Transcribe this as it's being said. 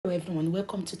everyone,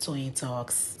 welcome to Toyeen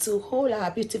Talks. To all our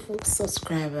beautiful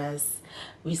subscribers,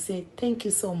 we say thank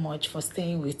you so much for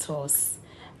staying with us.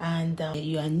 And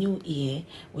you are new here,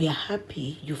 we are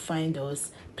happy you find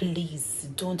us. Please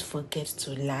don't forget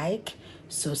to like,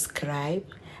 subscribe,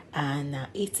 and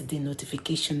hit the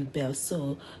notification bell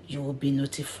so you will be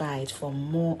notified for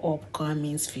more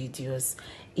upcoming videos.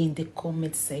 In the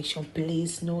comment section,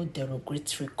 please no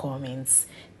derogatory comments.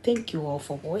 Thank you all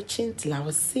for watching. Till I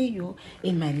will see you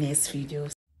in my next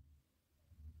videos.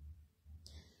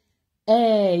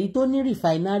 Ìtò ní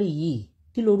refinery yìí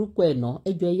kí lorúkọ ẹ̀ náà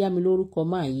ẹ jọ̀ọ́ ẹ yá mi lórúkọ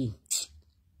máa yìí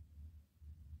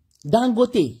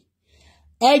Dangote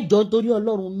ẹ jọ̀ọ́ torí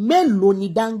Ọlọ́run mélòó ni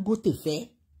Dangote fẹ́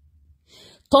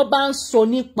tó bá ń sọ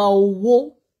nípa owó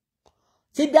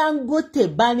tí Dangote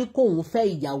bá ní kóun fẹ́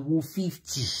ìyàwó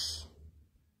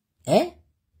 50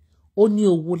 ó ní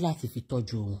owó láti fi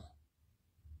tọ́jú wọn.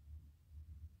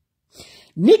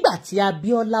 Nígbà tí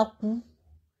Abíọ́lá kú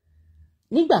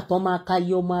nígbà tó máa ka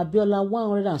iye ọmọ Abíọ́lá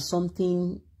 100 and something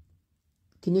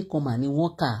kíní kan mà ní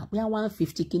wọ́n kà bóyá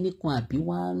 150 kíní kan àbí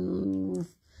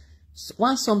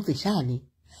 1 something ṣáà ni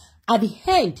at the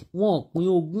end wọn ò pín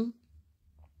ogún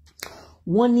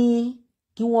wọ́n ní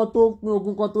kí wọ́n tó pín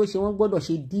ogún kan tó ṣe wọ́n gbọ́dọ̀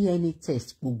ṣe DNA test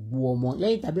gbogbo ọmọ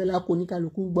lẹ́yìn tàbíọ́lá kò ní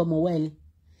kálukú gbọ́mọ wá ẹni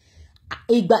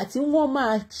ìgbà tí wọ́n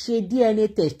máa ṣe DNA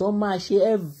test tó máa ṣe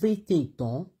everything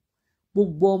tán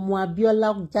gbogbo ọmọ Abíọ́lá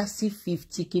já sí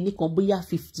 50 kíní kan bóyá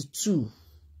 52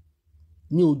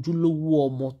 ní ojúlówó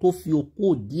ọmọ tó fi okó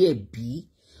díẹ̀ bí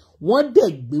wọ́n dẹ̀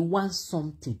gbé 1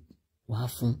 something wá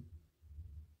fún.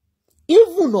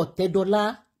 Even Ọ̀tẹ́dọ́lá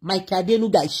Mike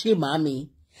Adenuga ṣe màmí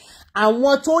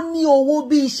àwọn tó ní owó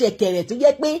bí ìṣẹ̀kẹ̀rẹ̀ tó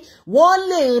jẹ́ pé wọ́n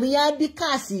lè rin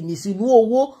Adekaz ní sínú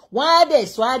owó wọ́n á dẹ̀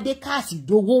sọ Adekaz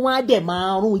dowó wọ́n á dẹ̀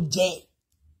máa rún jẹ.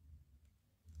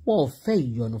 Wọ́n ò fẹ́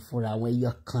ìyọnu fúnra àwọn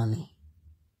ẹyọ kan ni.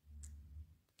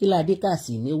 Kí la Adekaz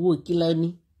ní owó kíló ní?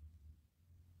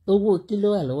 Owó kíló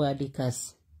wà lọ́wọ́ Adekaz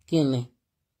kí ni?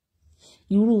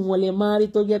 Irú wọn lè máa rí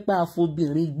tó jẹ́ pé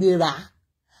afobìnrin gbéra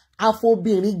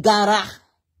afobìnrin gara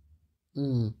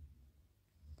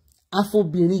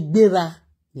afobìnrin gbéra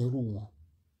nírú wọn.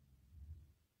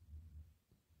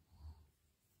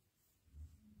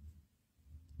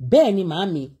 Bẹ́ẹ̀ ni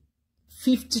màámi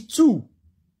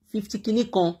 50 kíní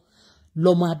kan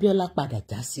lọmọ Abíọ́lá padà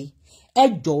já sí. Ẹ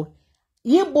jọ̀ọ́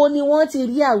yíbo ni wọ́n ti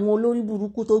rí àwọn olórí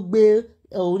burúkú tó gbé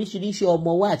oríṣiríṣi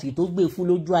ọmọ wá àti tó gbé fún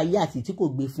lójú ayé àti tí kò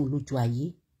gbé fún lójú ayé.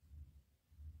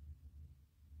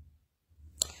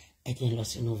 Ẹ jẹ́ lọ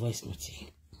sínú voice note yìí.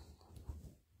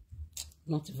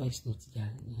 Not voice note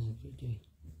that video.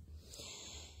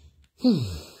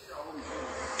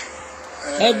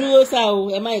 Ẹ dúró sá o,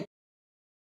 ẹ má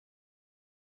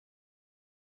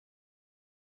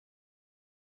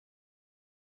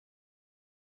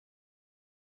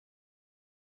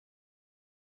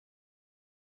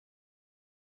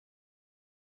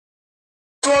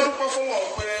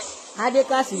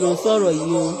Adekaz ló ń sọ̀rọ̀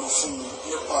yìí o.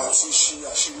 Nípa àti ṣe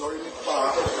àṣeyọrí nípa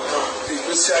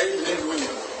ìgbésí ayé mi nílùú yìí.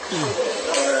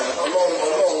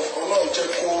 Ọlọ́run jẹ́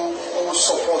kó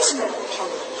support mi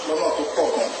lọ́nà tó pọ̀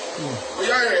gan.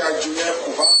 Bóyá ìrìn àjò yẹn kò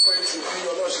bá pẹ́ ju bí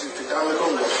Ọlọ́run ṣe tètè dá mi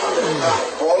lóhùn.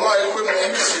 Ọlọ́run pé mo ní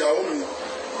ìyàwó mi.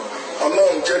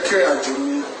 Ọlọ́run jẹ́ kí ìrìn àjò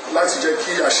mi láti jẹ́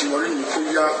kí àṣeyọrí mi kó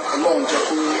yá. Ọlọ́run jẹ́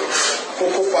kó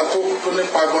kópa tó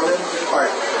nípa gan nípa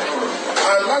ẹ̀.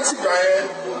 Láti gbà yẹn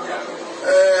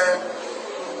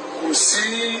kò sí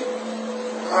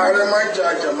ààrẹ máa ń jẹ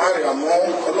àjàmárì àmọ́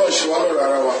Ọlọ́run ṣe wá lọ́rọ̀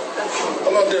ara wa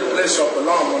Ọlọ́run dé bless wa pẹ̀lú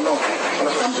àwọn ọmọ náà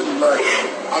alhamdulillah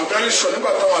I'm very sure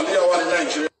nígbà táwọn àlíyá wà ní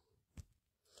Nàìjíríà.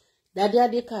 Daddy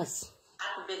Adekaz.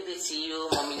 Happy birthday to you,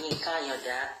 Mommy Nika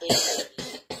Yoda.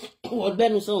 Wọ́n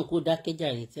gbẹ́nu sọ̀rọ̀ kó dákẹ́jà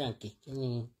rẹ̀ tí à ń kékeré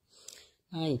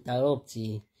ní interrupt.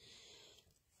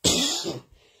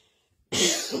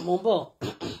 Mo bọ̀.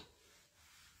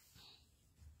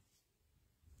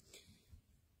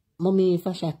 Mọ́mí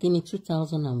Fáṣakí ní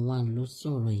 2001 ló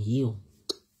sọ̀rọ̀ yìí o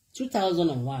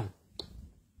 2001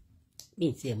 bí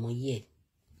ti ẹ̀ mọ̀ yẹ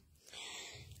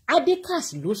Adekaz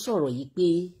ló sọ̀rọ̀ yìí pé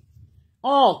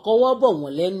kọwọ́ bọ̀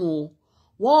wọ́n lẹ́nu o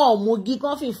wọ́n ò mú igi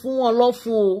kan fi fún wọn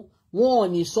lọ́fun o wọn ò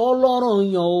ní sọ lọ́rùn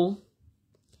yan o.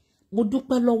 Mo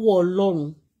dúpẹ́ lọ́wọ́ Ọlọ́run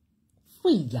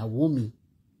fún ìyàwó mi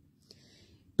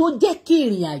tó jẹ́ kí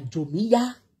ìrìn àjò mi yá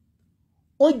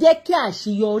ó jẹ́ kí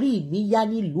àṣeyọrí mi yá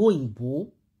nílùú òyìnbó.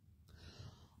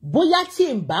 Bóyá tí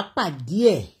n bá pàdé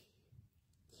ẹ̀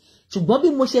ṣùgbọ́n bí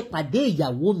mo ṣe pàdé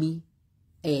ìyàwó mi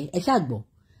ẹ ṣàgbọ́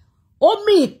ó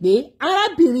mì pé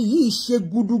arábìnrin yìí ṣe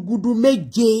gudugudu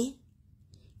méje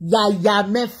yàyà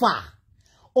mẹ́fà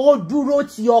ó dúró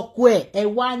ti ọkọ ẹ̀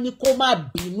wá ní kó má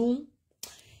bínú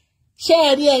ṣé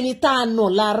ẹ rí ẹni tá a nà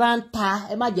lára ń ta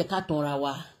ẹ má jẹ́ ká tanra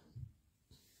wa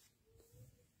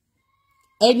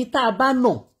ẹni tá a bá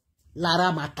nà lára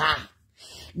máa ta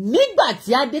nígbà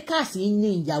tí Adekaz ní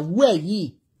ìyàwó ẹ̀ yìí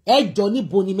ẹjọ́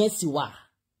níbo ni Mercy wà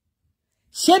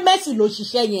ṣé Mercy ló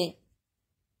ṣiṣẹ́ yẹn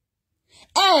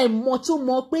ẹ mọ̀ tó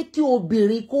mọ̀ pé kí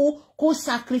obìnrin kó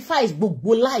sacrifice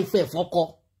gbogbo life ẹ̀ fọ́kọ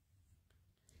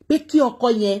pé kí ọkọ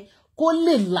yẹn kó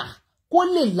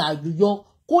lè là yọ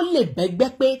kó lè bẹ́gbẹ́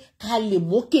pé ká lè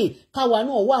mókè káwa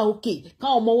náà wà òkè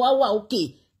káwọn ọmọ wa wà òkè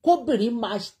kóbìnrin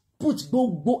máa put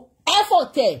gbogbo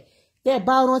effort ẹ̀ tẹ́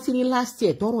bá rántí ní last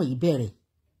year tọ́rọ̀ yìí bẹ̀rẹ̀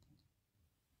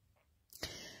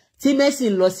tí Mercy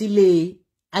lọ sílé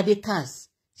Adekaz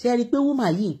ṣe rí pé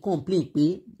woman yìí complain pé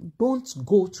don't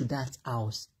go to that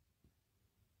house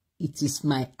it is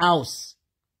my house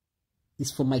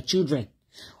it's for my children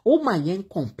woman yẹn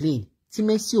complain tí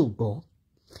Mercy ò gbọ́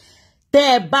tẹ́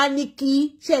ẹ bá ní kí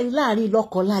ṣe rí láàrin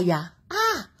lọ́kọláya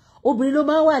obìnrin ló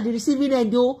máa ń wà ní receiving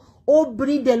end o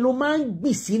obìnrin dẹ̀ ló máa ń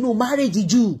gbìn sínú marriage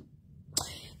jù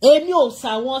èmi ò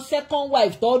sàwọn second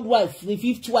wife third wife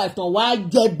fifth wife tán wá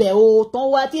jẹbẹ̀ o tán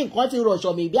wá tí nǹkan ti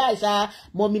rọ̀ṣọ̀ mi bí àṣà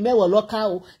mọ́mi mẹ́wàá lọ́ka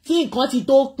o tí nǹkan ti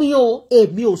tó pín o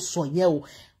èmi ò sọ yẹn o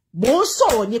mò ń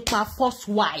sọ̀rọ̀ nípa first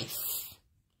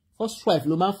wife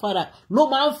ló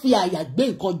máa ń fi àyà gbé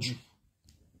nǹkan jù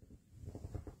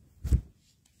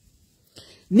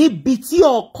níbi tí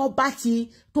ọkọ bá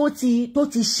tó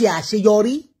ti ṣe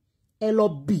àṣeyọrí ẹ lọ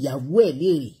bìyàwó ẹ̀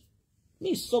léèrè ní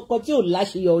ìsọkọ tí ò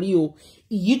láṣeyọrí o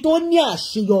èyí tó ní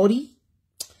àṣeyọrí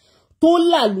tó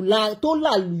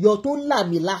làlùyọ tó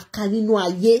làmìlaka nínú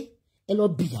ayé ẹ lọ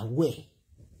bìyàwó ẹ̀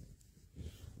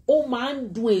ó máa ń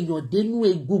dùn èèyàn dénú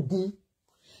egungun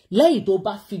lẹ́yìn tó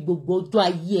bá fi gbogbo ọjọ́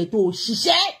ayé ẹ̀ tó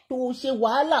ṣiṣẹ́ tó ṣe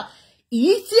wàhálà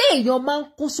èyí tí èèyàn máa ń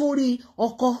kó sórí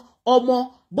ọkọ ọmọ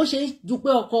bó ṣe ju pé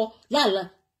ọkọ lálá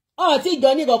tí ìjọ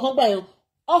ní kankan gbà yẹn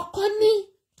ọkọ ní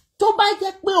tó bá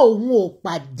jẹ́ pé òun ò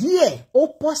pàdé ẹ̀ ó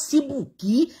pọ́síbù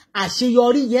kí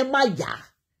àṣeyọrí yẹn má yá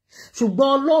ṣùgbọ́n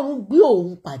Ọlọ́run gbé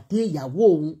òun pàdé ìyàwó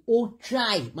òun ó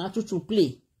try má tútù play.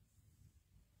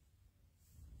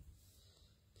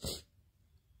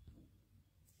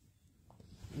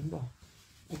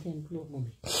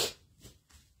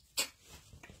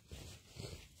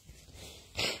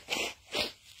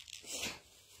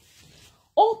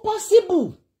 Ó pọ́síbù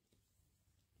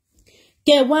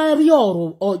kẹ wá rí ọ̀rọ̀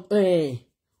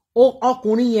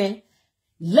ọkùnrin yẹn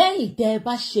lẹ́yìn tẹ́ ẹ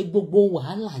bá ṣe gbogbo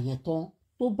wàhálà yẹn tán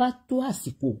tó bá tó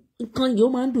àsìkò nǹkan yìí ó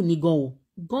máa ń dùn mí gan o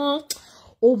gan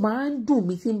ó máa ń dùn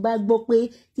mí tí n bá gbọ́ pé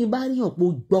tí n bá rí ọ̀pọ̀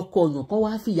gbọ́kọ̀ọ̀yàn kan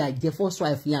wá fìyà jẹ first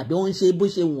wife yẹn àbí wọ́n ń ṣe bó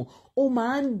ṣe wọ̀n ó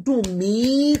máa ń dùn mí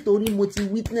torí mo ti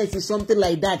witness something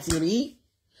like that rí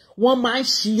wọ́n máa ń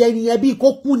ṣí ẹni yẹn bíi kó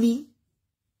kú ni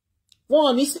wọn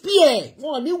ò ní spear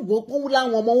wọn ò ní wò kó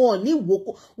láwọn ọmọ wọn ò ní wò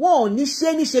kó wọn ò ní ṣe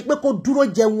ní ṣe pé kó dúró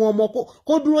jẹun ọmọ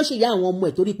kó dúró ṣe ya àwọn ọmọ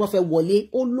ẹ̀ torí pé wọ́n fẹ́ wọlé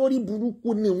olórí burúkú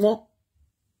ni wọ́n.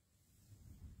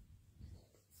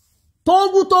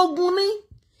 tógún ní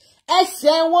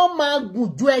ẹsẹ̀ wọn máa gùn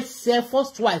ju ẹsẹ̀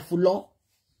first wife lọ.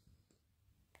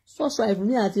 first wife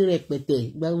ní àti rẹpẹtẹ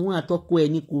gba wọn àtọkọ ẹ̀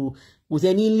ní kò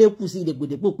sẹ́ni lékù sí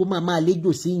ìdègbèdèpò kó máa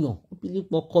léjò síyàn ó bí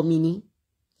nípa ọkọ mi ní.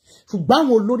 ṣùgbọ́n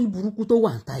àwọn olórí burúkú tó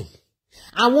wà ń ta yìí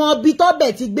àwọn ibi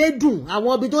tọ́bẹ̀ ti gbé dùn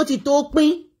àwọn ibi tó ti tó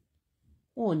pín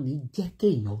wọn ò ní jẹ́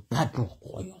kéèyàn gbádùn ọkọ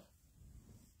yàn.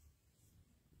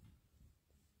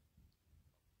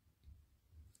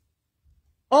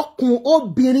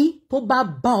 obìnrin tó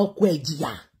bá ọkọ ẹ̀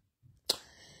jìyà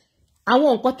àwọn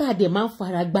nǹkan tá a dẹ̀ máa ń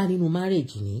fara gbá nínú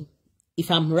marriage ni if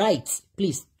I'm right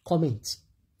please comment.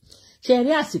 ṣe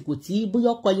rí àsìkò tí bóyá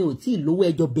ọkọ yẹn ò tí ì lówó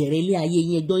ẹjọ́ bẹ̀rẹ̀ ilé ayé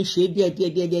yẹn ẹjọ́ ń ṣe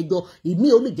díẹ̀díẹ̀ ẹjọ́ ìmí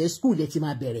ò lè jẹ́ school ẹ ti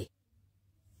máa bẹ̀rẹ̀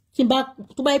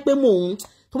tó bá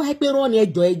yẹ pé rán ni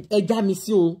ẹjọ́ ẹja mi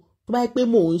sí o tó bá yẹ pé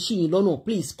mò ń ṣì yín lọ́nà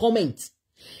please comment.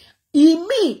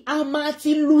 ìmí a máa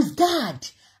ti lose guard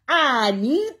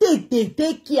àní tètè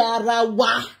kí ara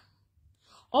wa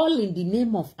all in the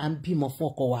name of àbímọ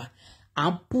fọ́kọ wa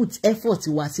and put effort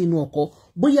wa sínú ọkọ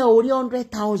bóyá orí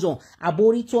 100,000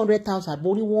 àborí 200,000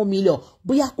 àborí 1 million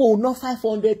bóyá kó o ná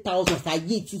 500,000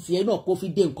 sáyé títí ẹ náà kó fi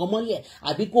dé nǹkan mọ́lẹ̀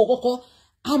àbí kó o kọ́kọ́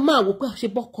a máa wò pé ṣe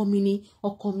bọ́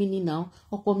ọkọ mi ni náà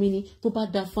ọkọ mi ni tó bá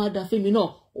da fún adáfẹ́mi náà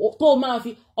tó máa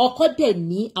fi ọkọ dẹ̀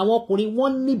ní àwọn ọkùnrin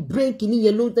wọ́n ní bírèkì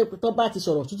níyẹn ló tó bá ti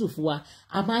sọ̀rọ̀ tútù fún wa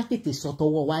a máa tètè sọ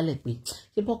tọwọ́ wálẹ̀ pé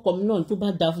ṣe bọ́ ọkọ mi náà tó bá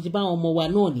da fún ṣe bá àwọn ọmọ wa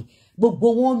náà ni gbogbo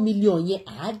 1 million yẹn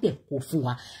àádẹ́ kó fún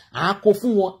wa àákó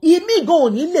fún wọn ìmí gan ò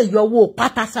ní lè yọ owó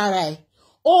pátá sára ẹ̀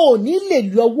o ò ní lè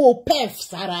yọ owó pef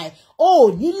sára ẹ̀ o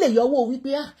ò ní lè yọ owó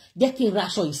wípé jẹ́ kí n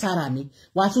raṣọ yìí sára mi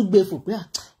wàá tún gbé fò pé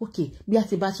ok bí a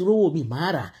ti bá ti rówó mi máa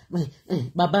rà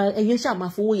bàbá ẹyẹ ṣáà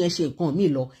máa fowó yẹn ṣe nǹkan mi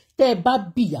lọ tẹ́ bá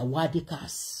bí ìyàwó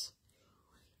Adekaz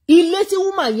ilé tí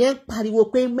woman yẹn pariwo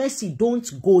pé Mercy don't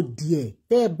go there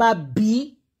tẹ́ bá bí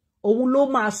òun ló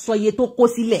máa sọ iye tó kó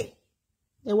sílẹ̀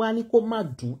ẹ wá ní kó má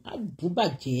dùn á dùn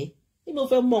bàjẹ́ bí mo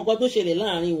fẹ́ mọ nǹkan tó ṣẹlẹ̀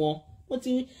láàrin wọn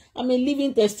I'm a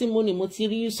living testimony mo ti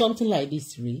rí something like this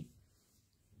rí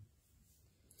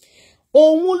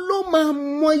òun ló máa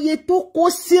mọ iye tó kó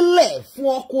sílẹ̀ fún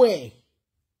ọkọ ẹ̀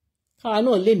káwa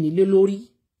náà lè nílé lórí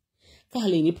ká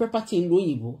lè ní property ń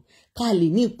lóyìnbó ká lè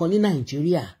ní nǹkan ní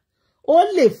Nàìjíríà ó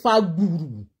lè fa gbùrù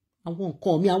àwọn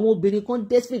nǹkan mi àwọn obìnrin kan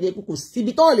desperate pé kò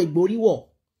síbi tó lè gborí wọ̀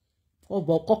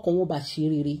ọbọ̀ kọ́kọ́ wọn bá ṣe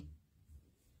rere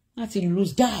wọ́n ti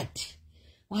lose guard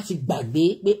wọ́n ti gbàgbé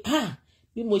pé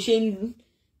bí mo ṣe ń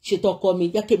ṣètọkọ mi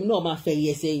jákèmí náà máa fẹ́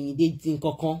ẹsẹ̀ ẹ̀yìn dé ti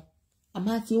nǹkan kan a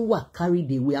máa ti ń wà carried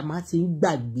away a máa ti ń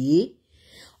gbàgbé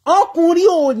ọkùnrin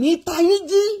ò ní tayín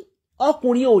jí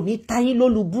ọkùnrin ò ní tayín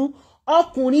lólubú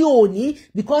ọkùnrin ò ní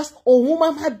because òun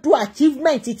máa do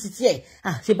achievement títí ẹ̀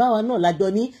ṣe báwa náà lájọ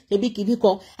ní ṣebí kìíní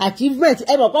kan achievement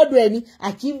ẹ mọ̀ kọ́dọ̀ ẹni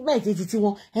achievement títí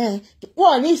wọn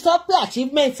wọn ní sọ pé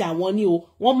achievement àwọn ni o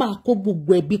wọ́n máa kó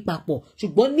gbogbo ẹbí papọ̀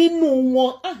ṣùgbọ́n nínú wọn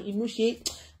inú ṣe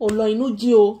ọlọ inú jí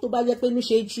o tó bá jẹ́ pé inú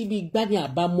ṣe síbi ìgbà ní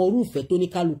àbámọ̀rú ìfẹ́ tó ní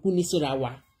kálukú ní síra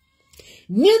wa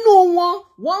nínú wọn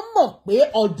wọ́n mọ̀ pé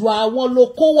ọ̀dọ̀ àwọn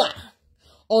lóko wà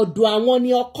ọ̀dọ̀ àwọn ni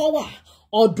ọkọ wà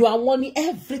ọ̀dọ̀ àwọn ni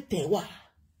everything wà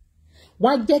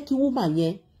wọ́n jẹ́ kí woman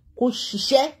yẹn kó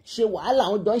ṣiṣẹ́ ṣe wàhálà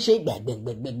àwọn jọ ń ṣe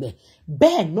gbẹ̀gbẹ̀gbẹ̀gbẹ̀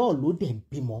bẹ́ẹ̀ náà ló dẹ̀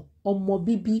bímọ ọmọ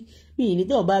bíbí bí ìní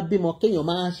tí wọ́n bá bímọ kéèyàn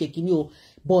máa ṣe kíní o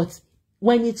but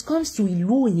when it comes to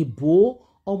ìlú òyìnbó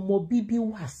ọmọ bíbí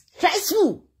wà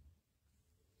stressful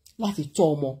láti tọ́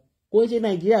ọmọ kò ṣe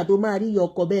Nàìjíríà tó máa rí ìyá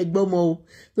ọkọ bẹ́ẹ̀ gbọ́mọ o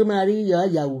tó máa rí ìyá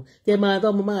ìyàwó tẹ máa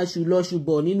tọ́mọ máa ṣù lọ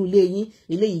ṣùbọ̀ nínú ilé yín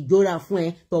ilé ìjọra fún ẹ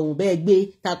tọ̀hún bẹ́ẹ̀ gbé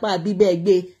tapá bí bẹ́ẹ̀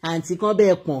gbé àǹtí kan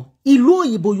bẹ́ẹ̀ pọ̀n ìlú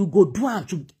òyìnbó you go do am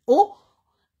to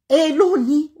èló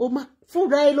ni o máa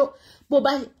fúnra ẹ lọ bó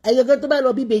bá ẹyọgẹ tó bá lọ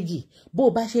bíbejì bó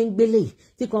bá ṣe ń gbélé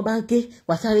tí kan bá ń ké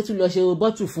wàsáré tún lọ ṣe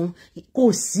bọ́tù fún kò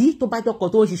sí tó bá jọkọ̀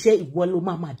tó ń ṣiṣẹ́ ìwọ ló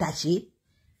máa dá ṣe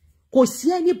kò sí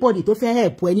anybody tó fẹ́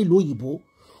help ẹ nílùú òyìnbó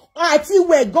àti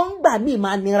ìwẹ̀ gọ́ngbà míì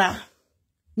máa nira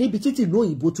níbi títí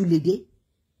lóyìnbó tún lè dé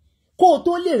kó o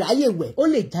tó lè ráyè wẹ̀ ó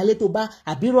lè jálé tó bá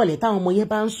àbírọ̀lẹ̀ táwọn ọmọ yẹn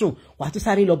bá ń sùn wà á tún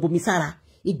sáré lọ bomi sára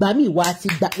ìgbà míì wà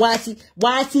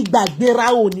á ti gbàgbéra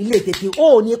ò ní lè tètè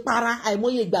ó ní para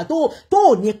àìmọye ìgbà tó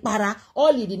ò ní para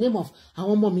all in the name of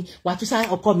àwọn ọmọ mi wà á tún sáré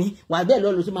ọkọ mi wà á bẹ́ẹ̀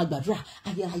lọ́ọ́ tó máa gbàdúrà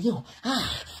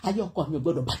ayé ọkọ mi ò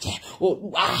gbọ́dọ̀ bàjẹ́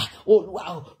olúwa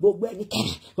gbogbo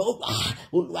ẹnikẹ́ni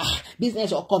olúwa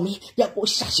business ọkọ mi jẹ́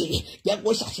kó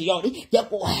ṣàṣeyọrí jẹ́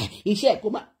kó iṣẹ́ kó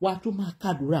má wà á tún máa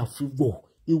kàdúrà fún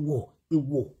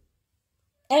ìwọ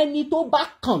ẹni tó bá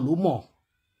kàn ló mọ̀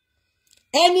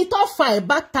ẹni tó fa ẹ̀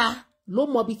bá ta ló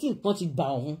mọ bí tí nǹkan ti gbà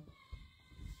ọ̀hún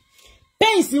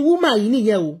pẹ́ǹsì woman yìí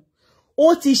nìyẹn o ó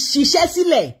ti ṣiṣẹ́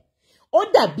sílẹ̀ ó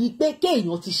dàbí pé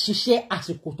kéèyàn ti ṣiṣẹ́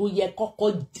àsìkò tó yẹ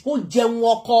kó jẹun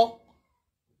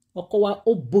ọkọ wa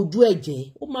ó bojú ẹ̀jẹ̀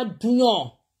ó máa dúnyàn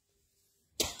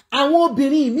àwọn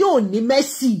obìnrin mi ò ní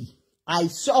Mercy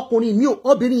àìsí ọkùnrin mi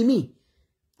obìnrin mi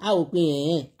a ò pé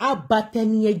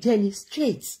abatẹniyẹ jẹ́ ni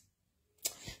straight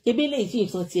ebi lè fi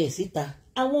nǹkan tiẹ̀ síta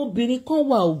àwọn obìnrin kan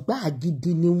wà ògbà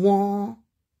gidi ni wọ́n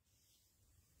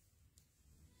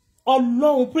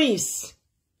ọlọ́run prince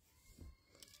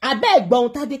abẹ́ ẹ̀gbọ́n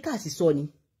Adekaz sọ ni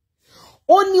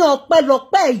ó ní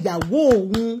ọpẹ́lọpẹ́ ìyàwó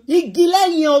òun igi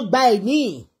lẹ́yìn ọgbà ẹ̀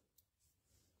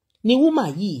ní wúmà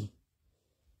yìí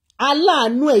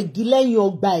aláàánú igi lẹ́yìn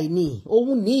ọgbà ẹ̀ ní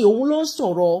òun ló ń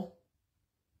sọ̀rọ̀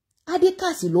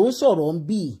Adekaz ló ń sọ̀rọ̀ ń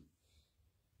bì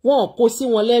wọ́n kó sí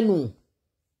wọn lẹ́nu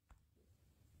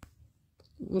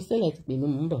mo ṣẹlẹ̀ ti pè mí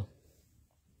mò ń bọ̀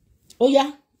ó yá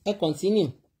ẹ continue.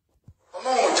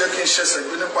 ọlọ́run jẹ́ kí n ṣẹ̀ṣẹ̀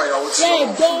gbé nípa ìyàwó tí ṣé ẹ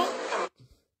gbọ́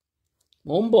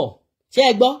mò ń bọ̀ ṣé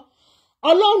ẹ gbọ́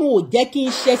ọlọ́run ò jẹ́ kí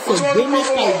n ṣẹ̀ṣẹ̀ gbé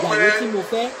nípa ìyàwó tí mo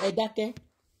fẹ́ ẹ dákẹ́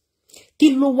kí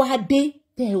ló wá dé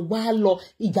tẹ́ ẹ wá lọ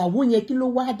ìyàwó yẹn kí ló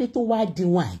wá dé tó wá di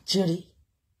wọn àjírí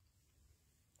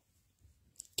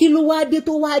kí ló wá dé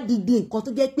tó wá di nǹkan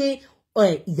tó jẹ́ pé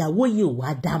ìyàwó yìí ò wá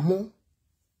dá mọ́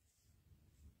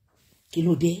kí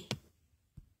ló dé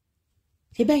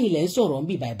ṣé bẹ́ẹ̀ ilẹ̀ ń sọ̀rọ̀ ń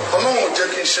bì báyìí. ọlọ́run jẹ́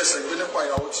kí n ṣẹ̀ṣẹ̀ gbé nípa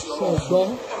ìyàwó tí ọlọ́run gbọ́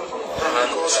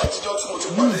because àtijọ́ tí mo ti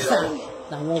pàdé ìyàwó mi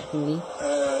làwọn ọkùnrin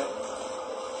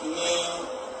ní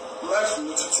life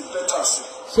mi ti bẹ́tà sí.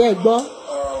 ṣé ẹ gbọ́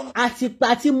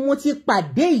àti mo ti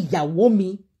pàdé ìyàwó mi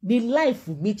ní life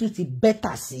mi tún ti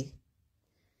bẹ́tà sí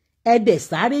ẹ dẹ̀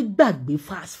sáré gbàgbé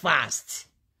fast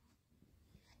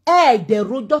ẹ̀ẹ́dẹ̀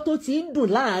rojọ́ tó ti ń dùn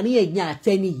láàrin ẹ̀yin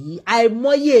àtẹni yìí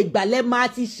àìmọye ìgbàlẹ̀ máa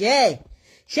ti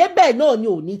ṣe bẹ́ẹ̀ náà ni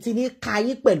òní ti ní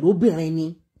kayín pẹ̀lú obìnrin ni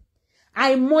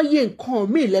àìmọye nǹkan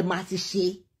míì lẹ máa ti ṣe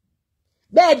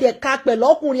bẹ́ẹ̀ dẹ̀ ka pẹ̀lú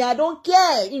ọkùnrin I don't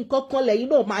care nǹkan kan lẹ́yìn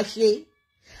náà máa ṣe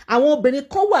àwọn obìnrin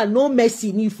kan wà no mercy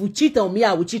ni if you cheat on me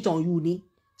I will cheat on you ni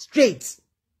straight.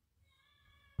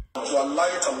 ìwà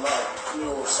láìtàlá ni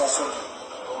ò sásọ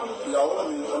ìyàwó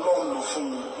mi Ọlọ́run ló fún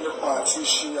mi nípa àti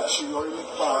ṣe àṣeyọrí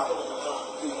nípa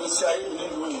ìgbésí ayé mi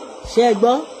nílùú òyìnbó. ṣé ẹ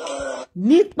gbọ́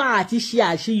nípa àti ṣe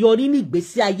àṣeyọrí ní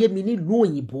ìgbésí ayé mi nílùú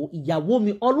òyìnbó ìyàwó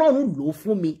mi Ọlọ́run ló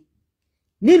fún mi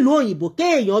nílùú òyìnbó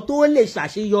kéèyàn tó lè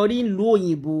ṣàṣeyọrí nílùú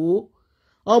òyìnbó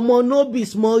ọmọ nóbì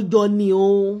small journey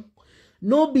o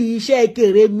nóbì iṣẹ́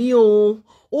kéré mi o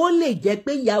ó lè jẹ́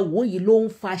pé ìyàwó yìí ló ń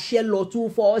faṣẹ́ lọ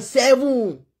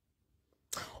 247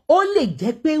 ó lè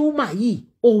jẹ́ pé wúmà yìí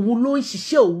òun ló ń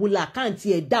ṣiṣẹ́ òun làkáǹtì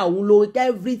ẹ̀dá òun ló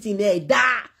everything ẹ̀dá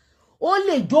ó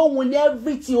lè jó òun ní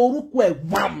everything orúkọ ẹ̀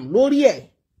wàm lórí ẹ̀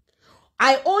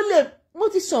ó lè mo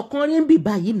ti sọ̀kan rí ń bì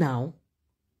báyìí náà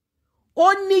ó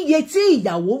níye tí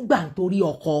ìyàwó gbà nítorí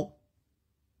ọkọ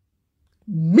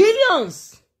millions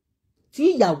tí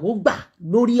ìyàwó gbà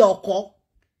lórí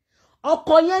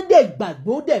ọkọ yẹn dẹ̀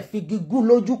gbàgbó dẹ̀ fi gígùn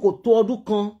lójú kò tó ọdún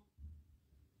kan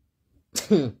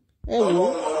ẹ wò ó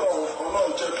Ọlọ́run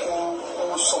jẹ́ kó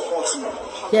support mi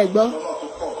ṣé ẹ gbọ́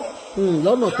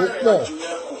lọ́nà tó pọ̀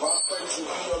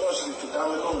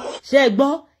ṣé ẹ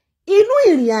gbọ́ inú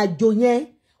ìrìn àjò yẹn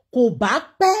kò bá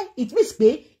pẹ́ it means pé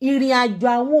ìrìn àjò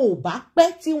àwọn ò bá pẹ́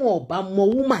tí wọn ò bá mọ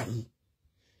wúmà yìí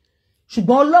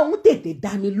ṣùgbọ́n Ọlọ́run tètè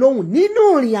dá mi lóhùn nínú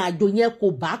ìrìn àjò yẹn kò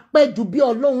bá pẹ́ ju bí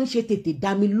Ọlọ́run ṣe tètè dá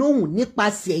mi lóhùn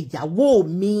nípasẹ̀ ìyàwó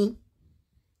mi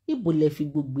ibo lẹ fi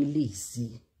gbogbo eléyìí sí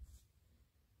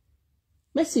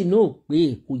Mercy náà pé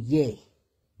kò yẹ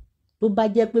tó bá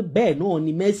jẹ́ pé bẹ́ẹ̀ náà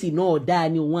ni Mercy náà dáa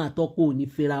ni òun àtọkọ ò ní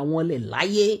fira wọn lẹ̀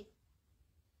láyé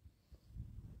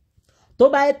tó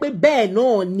bá yẹ pé bẹ́ẹ̀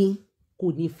náà ni kò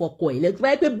ní fọkọ ẹ̀ lẹ́tọ́ bá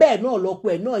yẹ pé bẹ́ẹ̀ náà lọ́kọ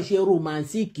ẹ̀ náà ṣe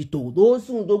romantic tó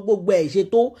sùn tó gbogbo ẹ̀ ṣe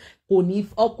tó kò ní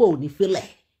ọkọ ò ní filẹ̀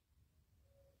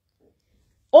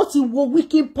ó ti wo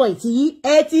weakening point yìí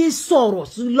ẹ ti sọ̀rọ̀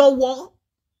sí lọ́wọ́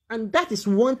and that is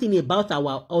one thing about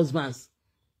our husbands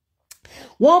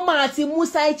wọ́n máa ti mú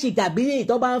side chick tàbí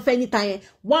tó bá ń fẹ́ níta yẹn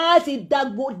wọ́n á ti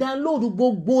download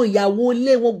gbogbo ìyàwó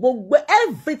ilé wọn gbogbo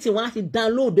everything wọ́n á ti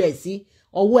download ẹ̀ sí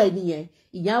ọwọ́ ẹ̀ nìyẹn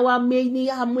ìyá wa ní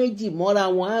méjì mọ́ra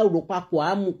wọn á rò papọ̀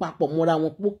á mú papọ̀ mọ́ra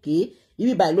wọn pókè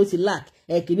ibi báyìí ló ti lack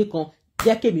kìíní kan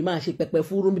jẹ́ kémi máa ṣe pẹpẹ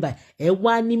fúrú mi báyìí ẹ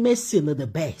wá ní Mercy not the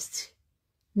best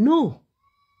no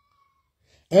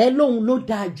ẹ lóhun ló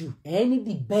dáa jù ẹ ní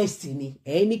the best ni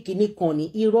ẹ ní kinní kan ní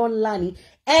irọ́ ńlá ni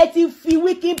ẹ ti fi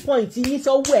weakening point yín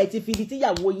sọ́wọ́ ẹ ti fi di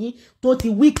tíyàwó yín tó ti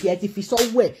weak ẹ ti fi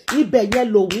sọ́wọ́ ẹ ibẹ̀ yẹn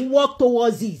lòun work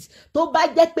towards it tó bá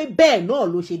jẹ́ pé bẹ́ẹ̀ náà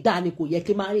ló ṣe dáa ni kò yẹ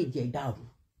kí marriage ẹ̀ dàrú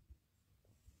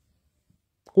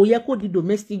kò yẹ kó di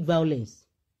domestic violence.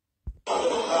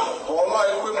 ọlá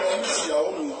ẹgbẹ́ mi ní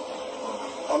ìyàwó mi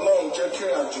Ọlọ́run jẹ́ kí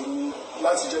ìrìnàjò mi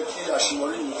láti jẹ́ kí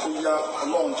àṣeyọrí mi kó yá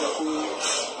Ọlọ́run jẹ́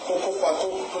kó kópa tó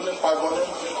nípa gan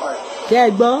nípa ẹ̀. ṣé ẹ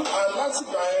gbọ́. láti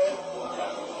gbà yẹn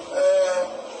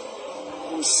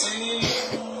kò sí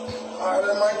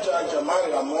ààrẹ máa ń jẹ àjàmárì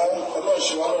àmọ́ Ọlọ́run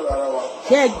ṣe wá lọ́rọ̀ ara wa.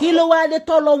 ṣé kí ló wá dé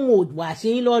tọ́lọ́hún ò wá sí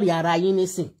lórí ara yín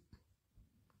nísìn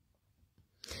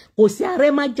kò sí ààrẹ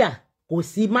má jà kò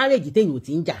sí marriage téèyàn ò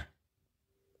ti ń jà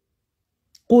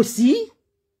kò sí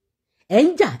ẹ̀ ń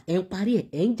jà ẹ̀ ń parí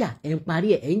ẹ̀ ń jà ẹ̀ ń parí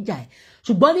ẹ̀ ń jà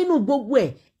ṣùgbọ́n nínú gbogbo ẹ̀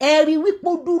ẹ rí wípé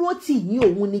ó dúró tì yín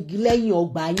òun nigi lẹ́yìn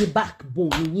ọgbà yín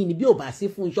backbone yín ni bí ò bá sí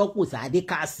fún ìṣọ́pò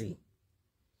Adekaz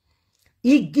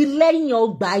igi lẹ́yìn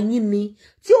ọgbà yín ni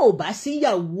tí ò bá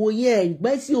síyàwó yín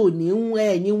ẹ̀gbẹ́ sí òní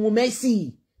ẹ̀ní wọn Mercy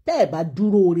tẹ́ ẹ̀ bá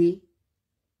dúró re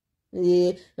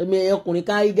ọkùnrin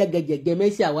ká rí gẹ́gẹ́gẹ́gẹ́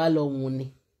Mercy àwa lọ wọn ni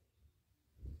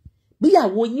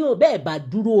bíyàwó yín ò bẹ́ẹ̀ bá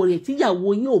dúró re tíyàwó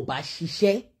yín ò bá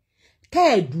ṣiṣẹ́ tẹ́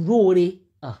ẹ̀ dúró re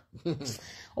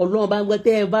Ọlọ́run bá ń gbọ́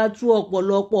tẹ́ ẹ bá tú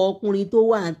ọ̀pọ̀lọpọ̀ ọkùnrin tó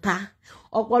wà ń ta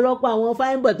ọ̀pọ̀lọpọ̀ àwọn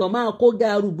fáìbọ̀ tó máa kó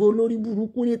garùbọ lórí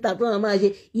burúkú níta tó máa ṣe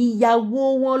ìyàwó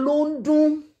wọn ló ń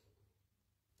dún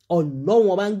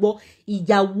Ọlọ́run bá ń gbọ́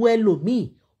ìyàwó ẹlòmíì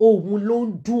òun ló ń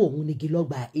dún òun nìgí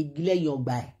lọ́gbà igi lẹ́yìn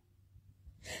ọgbà ẹ̀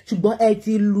ṣùgbọ́n ẹ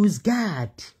ti lose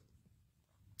guard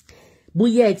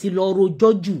bóyá ẹ ti lọ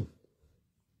rojọ́ jù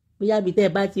bóyá bí tẹ́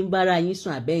ẹ bá ti ń bára yín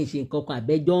sùn àbẹ́ ìṣe nǹkan kan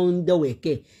àbẹ́jọ́ ń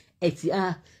dọ̀wẹ́kẹ̀ ẹ ti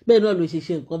bẹ́ẹ̀ náà ló ṣe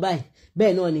nǹkan báyìí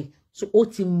bẹ́ẹ̀ náà ni ó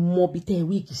ti mọ bí tẹ́ ẹ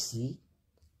wíìkì sí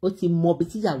ó ti mọ bí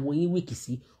tíyàwó yín wíìkì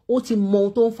sí ó ti mọ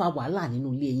ohun tó ń fa wàhálà nínú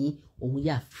ilé yín òun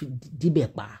yà fi díbẹ̀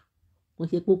pa kò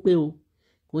ṣe pé o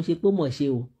kò ṣe pé mọ̀ ṣe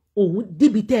o òun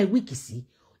díbi tẹ́ ẹ wíìkì sí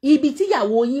ibi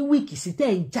tíyàwó yín wíìkì sí tẹ́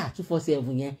ẹ ń jà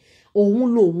 247 yẹn òun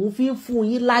lòun fi ń fún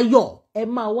yín láyọ̀ ẹ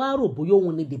máa wá rò bóyá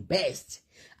òun ni the best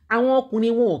àwọn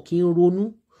ọkùnrin wọn ò kí ń ronú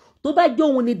tó bá jẹ́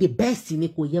òun ni the best ni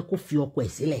kò yẹ kó fi ọkọ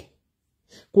ẹ̀ sílẹ̀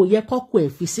kò yẹ kọ́kọ́ ẹ̀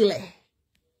fi sílẹ̀.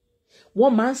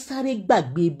 Wọ́n máa ń sáré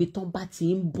gbàgbé ibi tán bá ti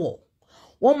ń bọ̀.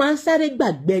 Wọ́n máa ń sáré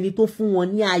gbàgbé ẹni tó fún wọn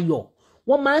ní ayọ̀.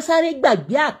 Wọ́n máa ń sáré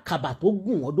gbàgbé àkàbà tó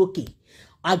gùn wọ́n dókè.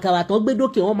 Àkàbà tó gbé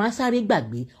dókè wọ́n máa ń sáré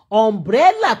gbàgbé.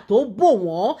 Umbrella tó bò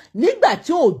wọ́n nígbà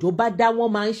tí òjò bá dá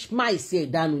wọ́n máa ń ṣmáìsì ẹ̀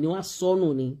dànù ni wọ́n sọnù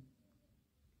ni.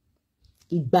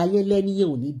 Ìgbà yẹn lẹ́ni yẹn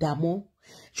ò ní dá mọ́.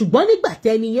 Ṣùgbọ́n nígbà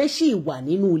tẹ́ni yẹn ṣì wà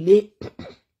nínú ilé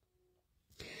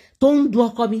tó ń du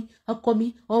ọkọ mi,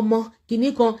 ọmọ kìíní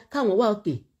kan káwọn wá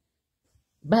òkè.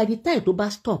 By the time tó bá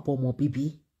stop ọmọ bíbí,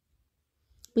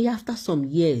 pé after some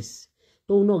years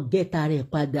tóun náà gẹ́ta rẹ̀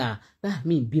padà,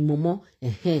 mi bímọ mọ́,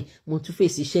 mo tún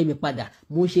fèsì iṣẹ́ mi padà,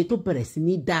 mo ṣe tó bẹ̀rẹ̀ sí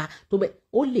ní dáa tó bẹ̀,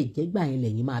 ó lè jẹ́ gbà yẹn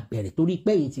lẹ́yìn máa bẹ̀rẹ̀ torí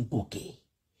pé ẹ̀yin ti gòkè,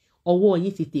 ọwọ́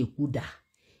yín ti tẹ̀kú dà,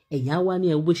 ẹ̀yin á wá ní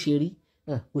ẹwọ́ ṣe rí,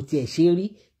 kò tiẹ̀ ṣe rí,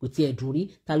 kò tiẹ̀ dùn rí,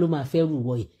 ta ló máa fẹ́ rù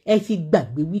wọ̀ yìí, ẹ ti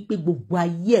gbàgbé wípé gbogbo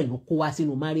ayé ẹ̀ ló kó wá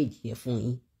sínú marriage yẹn fún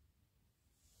yín.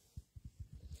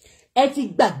 Ẹ ti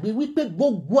gbàgbé wípé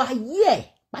gbogbo ayé ẹ̀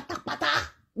pátápátá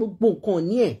gbogbo nǹkan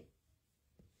ní ẹ̀.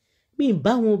 Bí n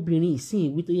bá wọn obìnrin ìsìn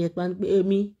ìwí tó yẹ pa pé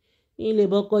èmi ilé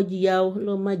bọ́kọ́ jìyà ó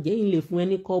lọ máa jẹ́ ilé fún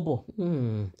ẹni kọ́bọ̀.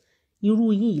 Irú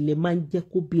yín ilé máa ń jẹ́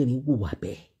kóbìnrin wùwà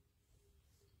bẹ́ẹ̀.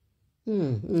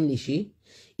 N lè ṣe.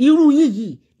 Irú yín yìí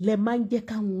lẹ máa ń jẹ́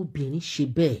káwọn obìnrin ṣe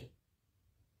bẹ́ẹ̀.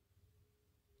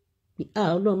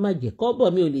 Ọlọ́run má jẹ́ kọ́bọ̀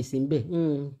mi ò lè sí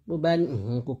bẹ́ẹ̀. Bó bá ní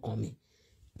kó kàn mí.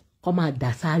 Kọ́ máa dà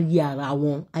sáyé ara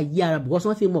wọn, ayé ara bùkọ́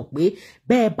sọ́n ti mọ̀ pé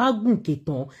bẹ́ẹ̀ bá gùn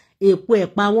kẹtàn èpo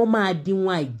ẹ̀pà wọn máa di wọn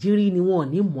àìjírí ni wọn ò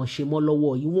ní mọ̀ ṣe mọ́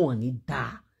lọ́wọ́ yìí wọn ò ní dá.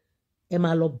 Ẹ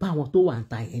máa lọ bá àwọn tó wà ń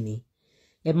ta yẹn ni.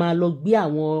 Ẹ máa lọ gbé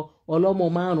àwọn ọlọ́mọ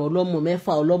 5, ọlọ́mọ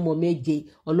 6, ọlọ́mọ 7,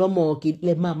 ọlọ́mọ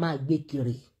lẹ máa gbé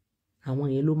kiri. Àwọn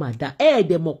yẹn ló máa dá.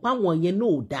 Ẹ̀ẹ́dẹ̀ mọ̀ páwọn yẹn náà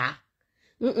ò dá.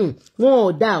 Wọn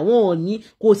ò dá, wọn ò ní,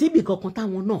 kò síbi kankan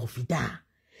táwọn náà fi dá.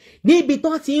 Níbi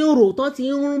tán ti ń rò, tán ti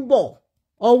ń bọ̀.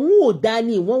 Ọ̀hún ò dá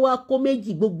ni wọ́n wá kó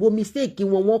méjì gbogbo mistake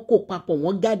wọ́n kó papọ̀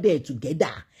wọ́n gather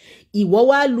together. Ìwọ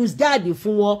wá lose guard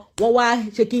fún wọn, wọ́n wá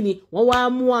ṣe kí ni, wọ́n wá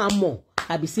mú àmọ̀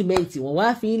àbí símẹ́ǹtì, wọ́n wá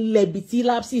fi ń lẹ́bi tí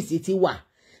lapsis ti wà.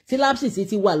 Tí lapsis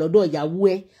ti wà lọ́dọ̀ ìyàwó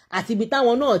ẹ àti ibi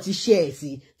táwọn náà ti ṣe ẹ̀ sí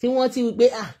tí wọ́n ti wí pé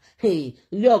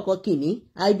ilé ọkọ kìíní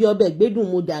ibi ọbẹ̀ gbẹ́dùn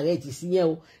mo direct sí yẹn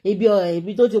o,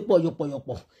 ibi tó ti pọ̀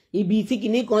yọ̀pọ̀yọ̀pọ̀, ibi tí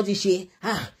kìíní kan ti ṣe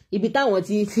ibi táwọn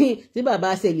tí bàbá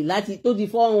sẹ̀lì láti tó ti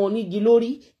fọ́ wọn nígi lórí,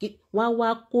 wọ́n wá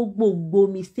kó gbogbo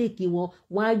mistake wọn,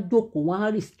 wọ́n á jókòó, wọ́n á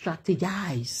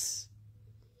re-strategize,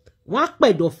 wọ́n á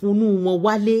pẹ̀dọ̀ fúnnú wọn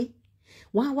wálé,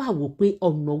 wọ́n á wá wò pé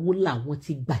ọ̀nà wo làwọn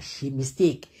ti gbà ṣe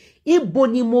mistake, ibo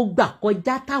ni mo gbà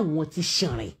kọjá táwọn ti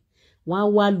ṣìnrìn, wọ́n á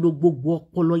wá lo gbogbo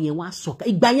ọpọlọ yẹn, wọ́n á sọ̀ka,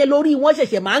 ìgbà yẹn lórí wọn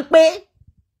ṣẹ̀ṣẹ̀ máa ń pé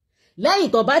lẹ́yìn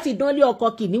tó bá ti dánlé ọkọ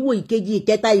kìíní wò, ìkejì,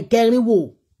 ìkẹta, ìkẹrin wò,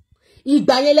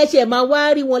 ìgbà yẹn lẹ́sẹ̀ máa wá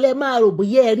rí wọn lẹ́ máa rò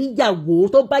bóyá ẹ rí ìyàwó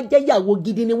tó bá jẹ́ ìyàwó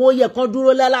gidi ni wọ́n yẹ kán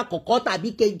dúró lálákọ̀ọ́kọ́ tàbí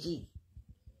kejì.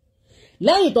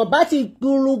 Lẹ́yìn tó bá ti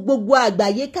gbúrú gbogbo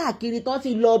àgbáyé káàkiri tán ti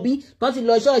lọ bí tán ti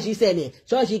lọ ṣọ́ọ̀ṣì sẹ̀lẹ̀,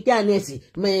 ṣọ́ọ̀ṣì kíánẹ́sì,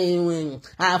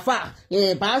 àfà,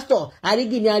 pásítọ̀,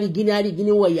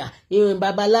 arígini wọ̀yà,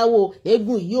 babaláwo,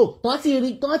 eégún yìí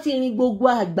tán ti rí gbogbo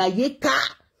àgbáyé ká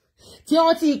tí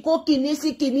wọ́n ti kó kinní sí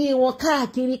kinní wọn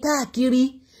káàkiri.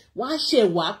 Wọ́n á ṣe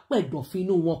wá pẹ̀dọ̀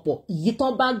fínú wọn pọ̀, ìyí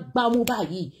tán bá gbámú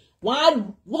báyìí wọ́n á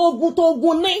lógún tó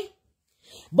gún ní.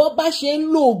 Bọ́ bá ṣe ń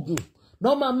lo oògùn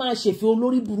lọ́ máa ṣèfẹ́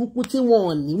olórí burúkú tí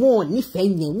wọ́n ò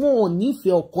nífẹ̀ẹ́ yẹn, wọ́n ò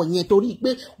nífẹ̀ẹ́ ọkọ yẹn torí pé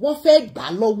wọ́n fẹ́ gbà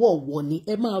lọ́wọ́ wọn ni.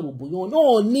 Ẹ máa rò bóyá wọn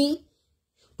náà ní.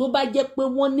 Tó bá jẹ́ pé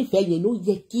wọ́n nífẹ̀ẹ́ yẹn ló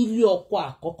yẹ kí ilé ọkọ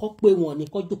àkọ́kọ́ pé wọn ni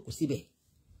kó jókòó síbẹ̀.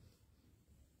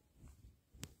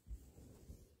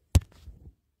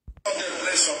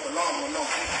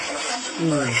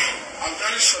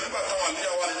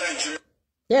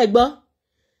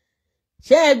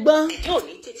 Ṣé ẹ gbọ́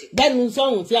gbẹ́nu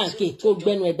sọ́hùn tí à ń ké kó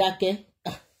gbẹ́nu ẹ̀ dákẹ́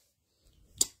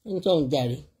ń sọ́hùn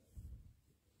jàre.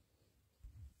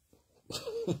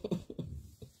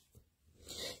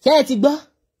 Ṣé ẹ ti gbọ́?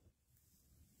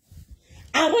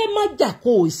 Ààrẹ má jà kó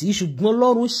o sí, ṣùgbọ́n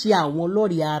Ọlọ́run ṣe àwọn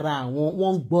lórí ara àwọn,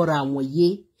 wọ́n ń gbọ́ra àwọn yé,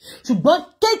 ṣùgbọ́n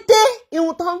kété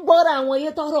ihun tó ń gbọ́ra àwọn yé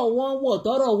tọ́rọ̀ wọn wọ̀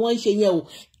tọ́rọ̀ wọn ṣe yẹn o,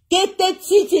 kété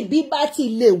títí bí bá ti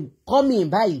lè kọ́mì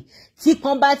báyìí tí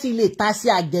kan bá ti lè ta sí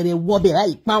àgẹ̀rẹ̀ wọbẹ̀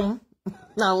báyìí pàwọn.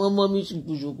 Àwọn ọmọ mi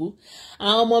ṣùkùṣùkù,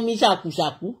 àwọn ọmọ mi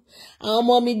ṣàkùṣàkù, àwọn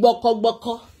ọmọ mi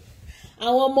gbọkọgbọkọ,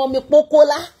 àwọn ọmọ mi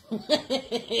pókólá.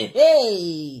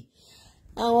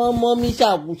 Àwọn ọmọ mi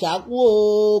ṣàkùṣàkù o,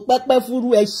 pẹ́pẹ́ fúrú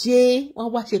ẹ ṣe, wọ́n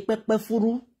wá ṣe pẹ́pẹ́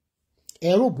fúrú.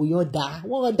 Ẹ̀rù bóyá dá,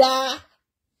 wọ́n dá.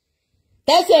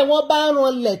 Tẹ́sẹ̀ wọn bá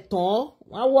ranlẹ̀ tán,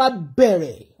 wọ́n wá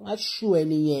bẹ̀rẹ̀, wọ́n ṣú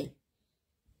ẹni yẹn.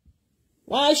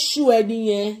 Wọ́n á ṣú ẹni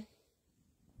yẹn.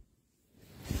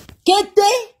 Kété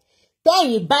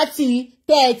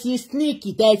tẹ́ ẹ ti sneak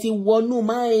tẹ́ ẹ ti wọnú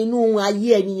máa inú ayé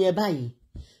ẹni yẹn báyìí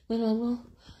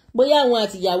bóyá àwọn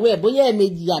àtìyàwó ẹ̀ bóyá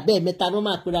ẹ̀ẹ̀mejì àbẹ́ ẹ̀mẹ́ta ló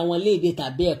máa pera wọn léèdè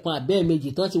tàbí ẹ̀kan àbẹ́ ẹ̀ẹ̀mejì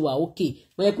tán ti wà òkè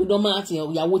wọ́n yẹ kó dán máa ti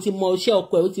ìyàwó ti mọ iṣẹ́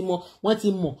ọkọ ẹ̀ ó ti mọ wọ́n ti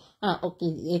mọ̀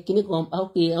kìnnì kan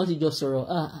wọ́n ti jọ sọ̀rọ̀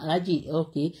aláàjì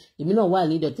èmi náà wà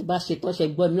nídọ̀ tí bá ṣe tán ṣe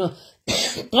gbọ́ mi náà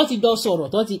tán ti jọ sọ̀rọ̀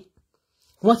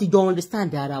wọ́n ti jọ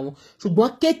understand ara wọn ṣùgbọ́n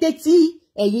kété tí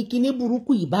ẹ̀yin kìnnì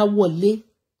burúkú yìí bá wọlé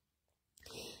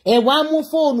ẹ wá mú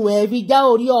fóònù ẹ fi já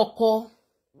orí ọkọ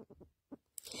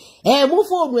ẹ mú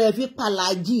fóònù ẹ fi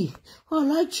pàlàjì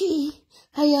ọlájì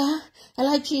aya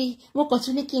alájì mo kàn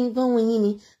tún ní kí n gbọ́n wọn yín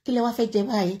ni kí lẹ wá fẹ́ jẹ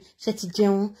báyìí ṣe ti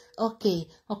jẹun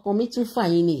ọkọ mi tún fà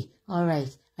yín ni all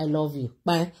right I love you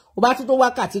bye ó bá tún tó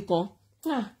wákàtí kan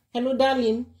hello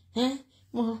darling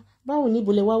báwo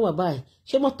níbo lẹ wá wà báyìí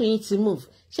ṣé mọ́tò yín ti move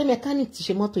ṣé mẹkáníìkì ti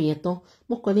ṣe mọ́tò yẹn tán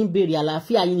mo kàn ní béèrè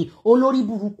àlàáfíà yín ni olórí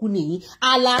burúkú nìyí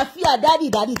àlàáfíà dádì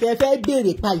tẹ́ fẹ́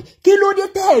béèrè pa yìí kí ló dé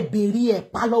tẹ́ ẹ béèrè ẹ̀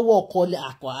pa lọ́wọ́ ọkọ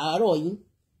àárọ̀ yín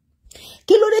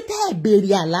kí ló dé tẹ́ ẹ béèrè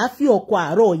àlàáfíà ọkọ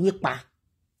àárọ̀ yín pa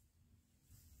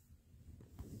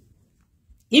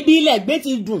ibi ilẹ̀ gbé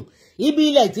ti dùn ibi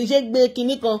ilẹ̀ tí ṣe gbé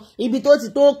kinní kan ibi tó ti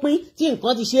tó pín tí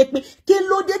nǹkan ti ṣe pín kí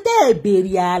ló dé tẹ́ ẹ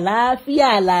béèrè àlàáfíà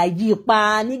àlàyé pa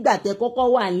nígbà tẹ́ kọ́kọ́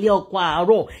wà nílé ọkọ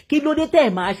àárọ̀ kí ló dé tẹ́ ẹ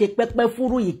máa ṣe pẹ́pẹ́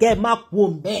fúrú yìí kẹ́ ẹ má kú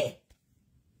òun bẹ́ẹ̀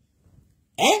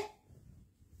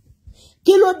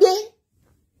kí ló dé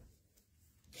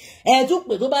ẹ tún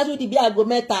pè tó bá tún di bí aago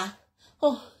 3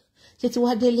 ṣé ti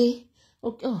wá délé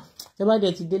ṣé bá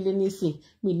dẹ̀ ti délé nísìn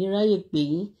mi ní ráyè pè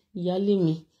yín ìyálé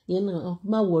mi yẹn náà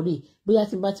má wọrí bóyá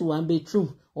tí n bá ti wà ń bedroom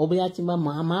or bóyá tí n bá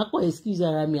máa kọ excuse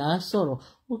ara mi á sọ̀rọ̀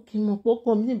mo pọkọ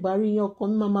mi nígbà rí yín ọkọ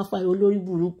mi máa fa olórí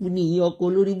burúkú ní ìyín ọkọ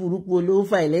olórí burúkú olówó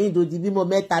fa lẹ́yìn tó ti bímọ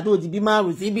 3 tó ti bí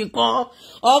 5 síbi kan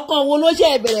ọkọ wo ló ṣe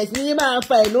bẹ̀rẹ̀ sí ní máa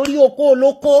fa lórí okó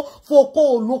olóko fokó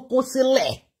olóko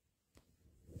sílẹ̀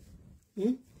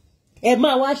ẹ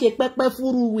máa wá ṣe pẹ́pẹ́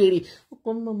fúru wèrè ọkọ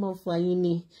mi máa fa yín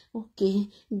ni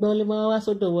ìgbà wọlé máa wá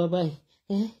sọ́dọ̀ wa báyìí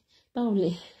báwo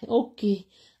lẹ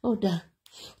ọ̀dà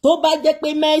tó bá jẹ́ pé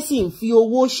Mercy ń fi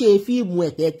owó ṣe fíìmù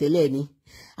ẹ̀tẹ̀tẹ̀lẹ̀ ni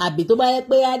àbí tó bá jẹ́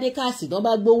pé Adekaz tó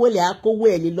bá gbówó lẹ̀ akówó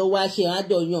ẹ̀ lé lọ́wọ́ àṣẹ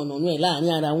àjọyàn ọ̀nà ẹ̀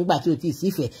láàrin ara wọn gbà tí ò tí ì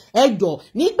sífẹ̀ ẹjọ́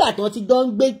nígbà tó ti jọ ń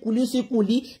gbé kulí sí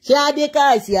kulí ṣé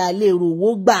Adekaz àlè rówó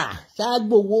gbà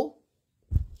ṣáàgbówó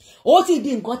ó ti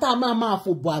di nǹkan tá a máa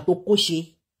fòbò àtòkó ṣe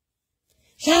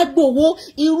ṣáàgbówó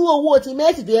irú owó tí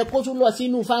Mercy tó yẹ kó tún lọ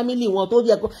sínú fámìlì wọn tó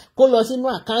yẹ kó lọ sínú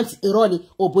àkáǹtì irọ́ ni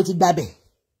òbó ti gbàbẹ̀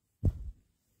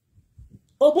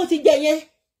òbó ti jẹ yẹn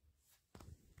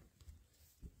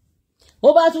ó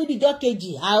bá tún dijọ́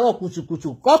kejì àárọ̀ kùtùkùtù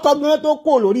kọ́kọ́ gbọ́n tó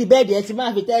kó lórí bẹ́ẹ̀dì ẹ ti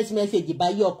máa fi text message bá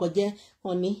yí ọkọ jẹ́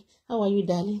honey how are you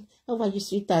darling how are you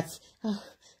sweetheart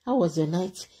how was your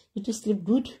night did you sleep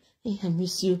good I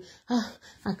miss you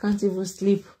I can't even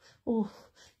sleep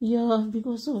yeah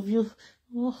because of you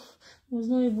I was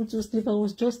not able to sleep I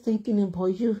was just thinking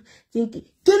about you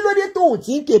kí ló dé tó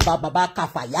tí ń ké bàbá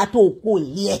kàfàyà tó kó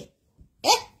lé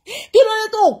ẹ kí ló dé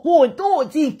tó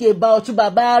tí ń ké bá ọtún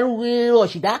bàbá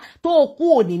ọ̀ṣìdá tó kú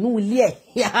nínú ilé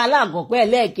ẹ̀ alágọ̀pẹ́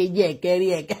ẹlẹ́ẹ̀kejì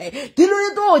ẹ̀kẹrin kí ló dé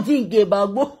tó tí ń ké bá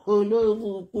gbókò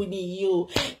olóòkú nìyí o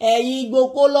ẹ̀yin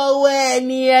gboko lọ́wọ́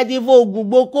ẹni ẹ ti fògùn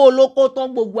gboko olóko tán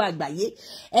gbogbo àgbáyé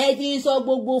ẹ ti sọ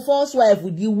gbogbo first wife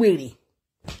di wèrè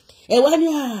ẹ wá ní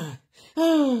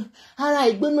ara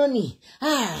ìgbóná ni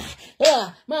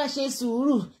máa ṣe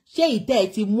sùúrù ṣé ìtẹ́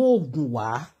ti mú oògùn wá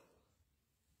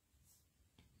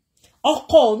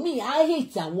ọkọ mi á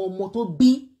hate àwọn ọmọ tó bí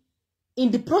in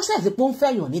the process pé ó ń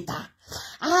fẹ́yàn níta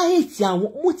á hate àwọn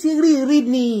mo ti rí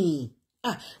ni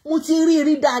mo ti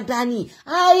rí dáadáa ni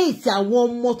á hate àwọn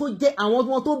ọmọ tó jẹ́ àwọn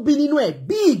ọmọ tó bí nínú ẹ̀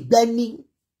bí ìgbẹ́ni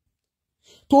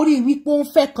torí wípé ó ń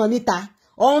fẹ́ kan níta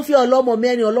ó ń fi ọlọ́mọ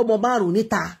 4 ọlọ́mọ 5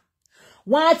 níta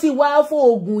wọ́n á ti wá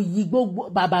fóògùn yìí gbogbo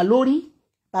bàbá lórí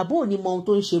bàbá ò ní mọ ohun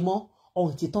tó ń ṣe mọ́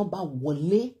ọ̀ǹtí tán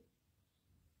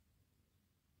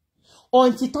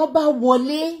bá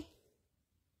wọlé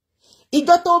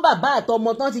ìjọ tó bàbá àtọmọ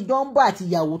tán ti jọ ń bọ̀ àti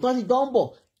ìyàwó tán ti jọ ń bọ̀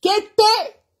kété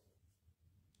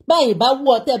báyìí bá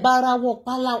wọ tẹ bá ra wọn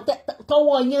pálá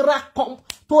tọwọ́ yín ra kan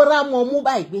tó ra wọn mú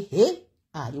báyìí pé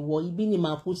àríwọ ibi ni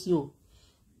màá kú sí o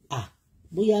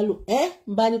bóyá ló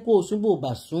ń bá ní kó o sún bò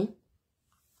bá sún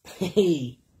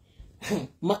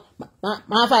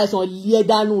máa fa ẹ̀sán lé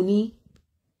dánú ní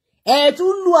ẹ̀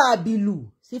tún lu àbìlù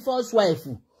sí first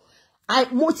wife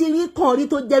mo ti rí kan rí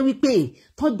tó jẹ́ wípé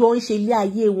tọ́jọ́ ń ṣe ilé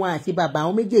ayé wọn àti bàbá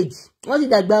wọn méjèèjì wọ́n ti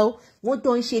dàgbà ó wọ́n tó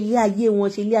ń ṣe ilé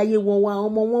ayé wọn wá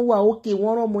ọmọ wọn wà òkè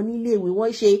wọ́n rán ọmọ nílé ìwé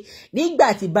wọ́n ṣe nígbà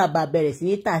tí bàbá bẹ̀rẹ̀ sí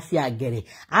ní tà sí àgẹ̀rẹ̀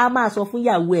a máa sọ fún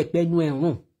ìyàwó ẹ̀ pẹ́nu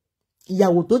ẹ̀rùn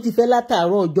ìyàwó tó ti fẹ́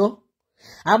látàárọ̀ ọjọ́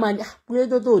a máa ní pé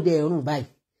tó dẹ̀ ẹ̀rùn báyìí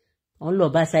on lọ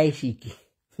bá sáì ṣìkì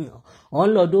on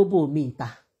lọ dóbò mi ta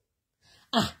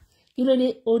kí ló dé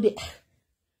ó dé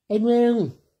ẹnu ẹrùn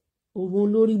òun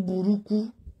lórí burúkú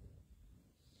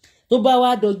tó bá wá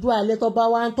dọjú alẹ́ tó bá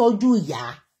wá ń tọ́jú ìyá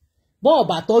bọ́ọ̀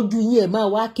bá tọ́jú yín ẹ máa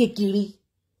wá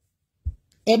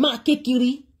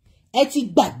kékiri ẹ ti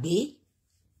gbàgbé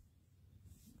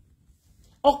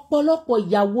ọ̀pọ̀lọpọ̀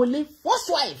ìyàwó lé first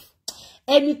wife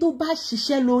ẹni tó bá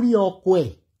ṣiṣẹ́ lórí ọkọ ẹ̀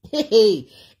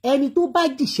ẹni tó bá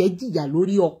jìṣẹ́ jìyà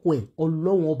lórí ọkọ ẹ̀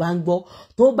Ọlọ́run ọba ń gbọ́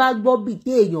tó bá gbọ́ bíi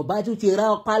tí èèyàn bá tún ti ra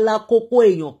ọpálá kókó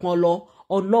èèyàn kan lọ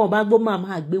Ọlọ́run bá gbọ́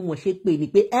máa gbé wọn ṣépè ní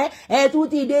pé ẹ tún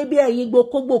ti dé bí ẹ̀yin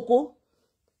gbokógbòkó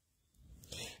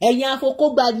ẹ̀yin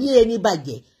afọkógbà ní ẹni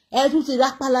bàjẹ́ ẹ tún ti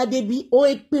rápálá débi ó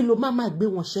pè ló máa gbé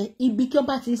wọn ṣẹ́ ibi kí wọ́n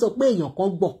bá ti sọ pé èèyàn kan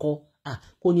gbọ̀kọ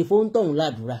kò ní fóun tọ̀hún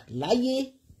ládùúrà láyé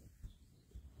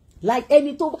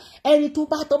ẹni tó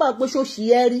bá pé ṣóṣì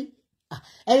ẹ rí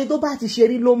ẹni tó bá ti ṣe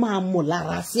rí ló máa mọ̀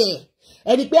lára sí ẹ̀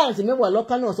ẹni pé àǹtí mẹ́wàá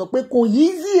lọ́kàn náà sọ pé kò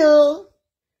yízì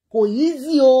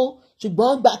o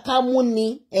ṣùgbọ́n gbà ká mú ni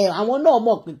àwọn náà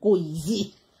mọ̀ pé kò yízì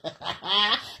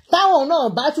táwọn náà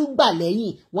bá tún gbà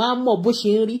lẹ́yìn wọn á mọ̀ bó ṣe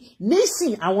ń rí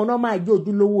nísìn àwọn náà máa jẹ́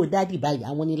ojúlówó dádì báyìí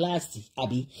àwọn ni láàsì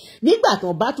àbí nígbà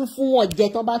tán bá tún fún wọn jẹ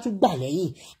tán bá tún gbà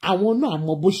lẹ́yìn àwọn náà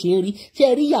mọ̀ bó ṣe ń rí ṣe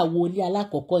rí ìyàwó ilé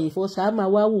alákọ̀ọ́kọ́ yìí fọ́ sáà máa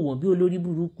wá wò wọ́n bí olórí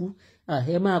burúkú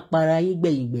ẹ máa para yín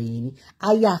gbẹ̀yìn ni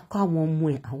ayé akọ àwọn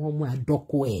ọmọ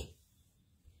àdọ́kọ ẹ̀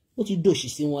ó ti dòṣì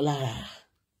sí wọn lára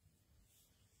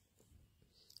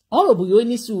ọ̀rọ̀ bùyó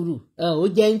ní sùúrù ó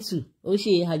jẹ́ǹtù ó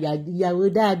ṣe àyàwó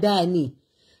dáadáa ni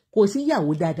kò sí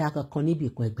ìyàwó dáadáa kankan níbi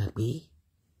kan ìgbàgbé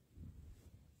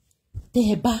tẹ́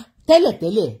ẹ bá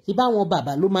tẹ́lẹ̀tẹ́lẹ̀ tí báwọn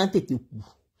bàbá ló máa ń tètè kú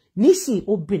nísìn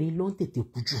obìnrin ló ń tètè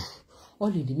kú jù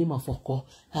ọ̀lẹ́dì ní máa fọkọ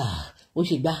ó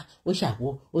ṣe gbá ó ṣàwó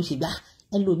ó ṣe gbá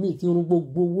ẹlòmíì ti rún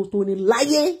gbogbo owó tó ní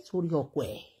láyé sórí ọkọ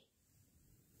ẹ̀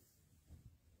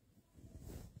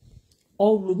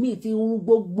ọlòmíì ti rún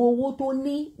gbogbo owó tó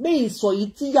ní bẹ́ẹ̀ sọ yìí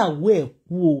tíyàwó ẹ̀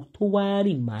kú o tó wá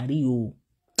rìn màrí o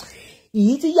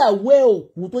ìyí tíyàwó ẹ̀ ò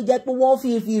kú tó jẹ́ pé wọ́n fi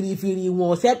fìrìfìrì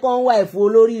wọn second wife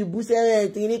olórí ibú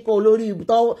sẹ́rẹ̀ntì níkan olórí ibú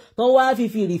tó wá fi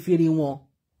fìrìfìrì wọn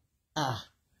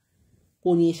kò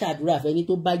ní ṣàdúrà fẹ́ni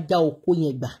tó bá já okó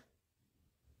yẹn gbà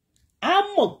á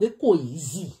mọ̀ pé kò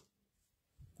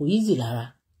easy lára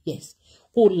yes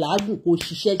kò làágùn kò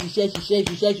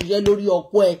ṣiṣẹ́ lórí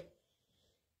ọkọ ẹ̀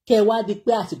kẹ wá di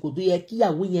pé àsìkò tó yẹ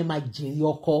kíyàwó yẹn máa jèrè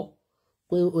ọkọ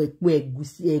pé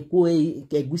èpo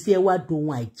ẹ̀gúsí ẹ wá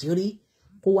dohun àìjírí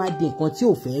kó wá di nǹkan tí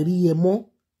ò fẹ́ rí ẹ mọ́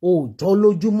òòjọ́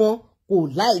lójúmọ́ kò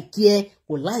láìkí ẹ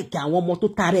kò láìkí àwọn ọmọ tó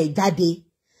tara ẹ jáde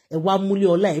ẹ wá múlé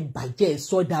ọlá ẹ bàjẹ́ ẹ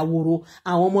sọ́dà woro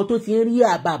àwọn ọmọ tó ti ń rí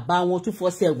àbàbà wọn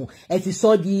 247 ẹ ti sọ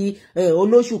di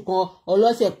olóṣù kan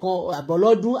ọlọ́sẹ̀ kan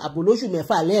àbọ̀lọ́dún àbọ̀lóṣù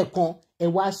mẹ́fà lẹ́ẹ̀kan ẹ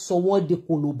wá sọ wọ́n di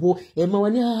kòlòbó ẹ mọ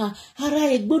wọn ní ara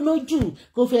ẹ gbóná jù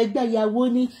kò fẹ́ gbà ìyàwó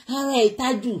ní ara ẹ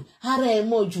tájù ara ẹ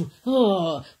mọ̀ jù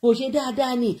kò ṣe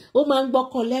dáadáa ni ó máa ń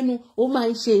gbọ́kàn lẹ́nu ó máa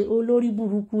ń ṣe olórí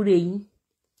burúkú rẹ̀ yín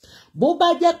bó bá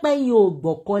jẹ́ pé yín ò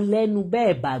gbọ́kọ̀ lẹ́nu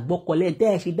bẹ́ẹ̀ bá gbọ́kọ̀ lẹ́nu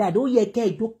tẹ́ ẹ ṣe dáadáa ó yẹ kẹ́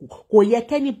ẹ jókòó kò yẹ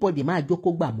kẹ́nìbọ̀dì máa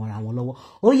jókòó gbà mọ́ra wọn lọ́wọ́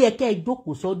ó yẹ kẹ́ ẹ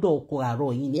jókòó sọ́dọ̀ ọkọ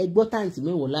àárọ̀ yìí ní ẹgbọ́ táǹtì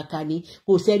mẹ́wọ̀ọ́ láká ní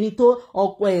kò sẹ́ni tó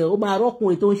ọkọ ẹ̀ ó máa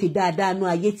rọ́kùnrin tó ń ṣe dáadáa nú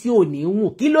ayé tí ò ní wù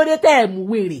kí ló dé tẹ́ ẹ̀ mú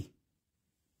wèrè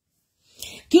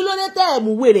kí ló dé tẹ́ ẹ̀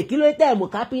mú wèrè kí ló dé tẹ́ ẹ̀ mú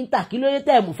kápẹ́ńtà kí ló dé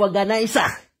tẹ́ ẹ̀ mú fọganáísà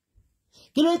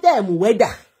kí ló dé tẹ́ ẹ̀ mú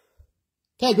wẹ́dà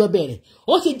kẹjọ bẹ̀rẹ̀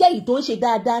ó ti jẹ́ èyí tó ń ṣe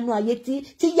dáadáa nú ayé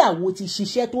tíyàwó ti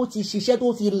ṣiṣẹ́ tó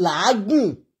ti làágùn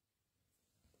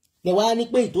lẹ wá ní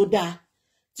pé ètò dáa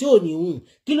tí ò ní hùn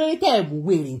kí ló ní tẹ́ ẹ̀ mú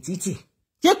wèrè títì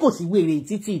ṣé kò sí wèrè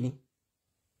títì ni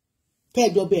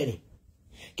kẹjọ bẹ̀rẹ̀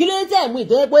kí ló ní tẹ́ ẹ̀ mú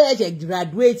ìtọ́jú pé ẹ̀ṣẹ̀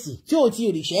gírádùétì tí ò ti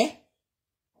ríṣẹ́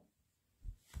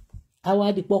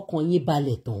awádìpọ̀ kan yín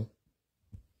balẹ̀ tán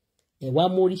ẹ̀ wá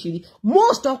móríṣiríṣi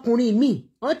most ọkùnrin míì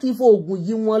wọ́n ti fo oògùn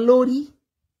yí wọn lórí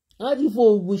wọ́n ti fo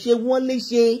oògùn ṣe wọ́n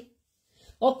léṣe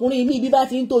ọkùnrin mi bí bá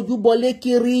ti ń tojú bọlé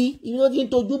kiri ibi tó ti ń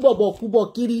tojú bọ̀bọ̀ kúbọ̀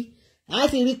kiri á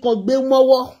sì rí kan gbé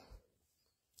mọ́wọ́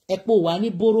ẹ̀pọ̀ wà ní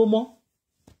bóró mọ́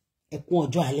ẹ̀kún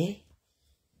ọjọ́ alẹ́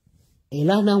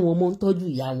ìlànà àwọn ọmọ ń tọ́jú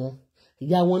ìyá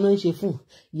wọn náà ń ṣe fún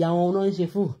ìyá wọn náà ń ṣe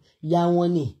fún ìyá wọn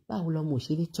ni báwo lọmọ ò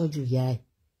ṣe ní tọ́jú ìyá ẹ̀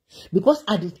because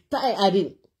at the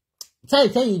time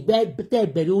sẹ́yìn tẹ́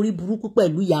bẹ̀rẹ̀ orí burúkú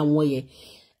pẹ̀lú ìyá wọn yẹn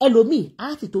ẹlòmíì á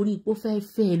ti torí ipò fẹ́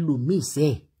ẹlòmíì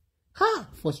sẹ́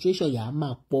frustration yà á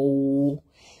máa pọ̀ o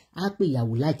á pè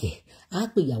ìyàwó lájẹ̀ á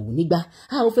pè ìyàwó nígbà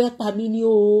ó fẹ́ pa mí ní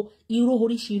o irọ́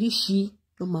oríṣiríṣi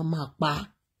ló máa pa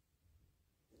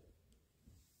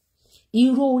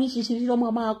irọ́ oríṣiríṣi ló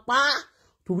máa pa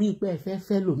torí pé ẹ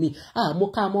fẹ́ lòmí mo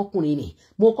ká mọ́kùnrin ni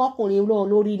mo kọ́kùnrin náà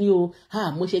lórí ni o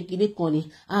mo ṣe kinní kan ni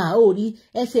ó rí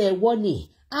ẹsẹ̀ ẹ̀wọ́ ni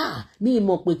mi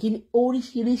mọ̀ pé kí ni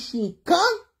oríṣiríṣi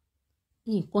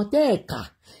nǹkan tẹ́ ẹ̀ kà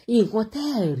nǹkan tẹ́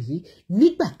ẹ̀ rí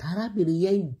nígbà tárábìnrin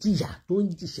yẹn ń jìyà tó ń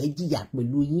jìyà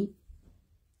pẹ̀lú yín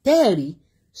tẹ́ ẹ̀ rí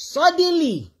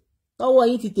suddenly tọwọ́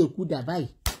yín ti tẹ̀kú dà báyìí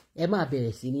ẹ máa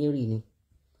bẹ̀rẹ̀ sí ní rí ni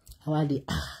àwa lè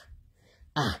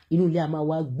inú ilé a máa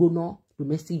wá gbóná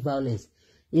domestic violence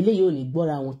eléyìí ò ní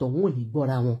gbọ́ra wọn tọ̀hún ò ní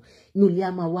gbọ́ra wọn inú ilé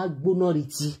a máa wá gbóná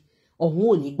retí ọ̀hún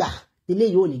ò ní gbà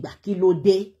eléyìí ò ní gbà kí ló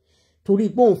dé torí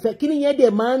pé òun fẹ́ kí ni yẹn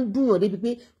dẹ̀ máa ń dùnyàn débi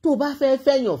pé tó bá fẹ́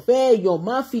fẹ́yàn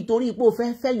má fi torí pé òun fẹ́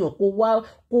fẹ́yàn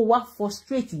kó wá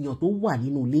frustrate yàn tó wà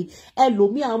nínú ilé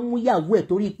ẹlòmíì á mú ìyàwó ẹ̀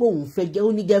torí pé òun fẹ́ ó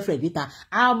ní girlfriend níta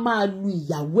á máa lu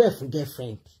ìyàwó ẹ̀ fún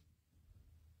girlfriend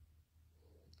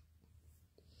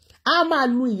á máa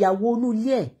lu ìyàwó inú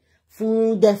ilé ẹ̀ fún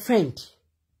girlfriend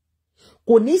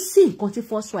kò ní sí nǹkan tí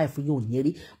first wife yẹn ò ní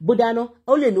rí bó dáná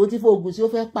ó lè ní ó ti fẹ́ ogun tí ó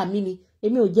fẹ́ pa mí ni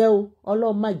èmi ò jẹ́ o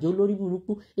ọlọ́run má jẹ́ olórí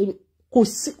burúkú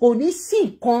kò ní sí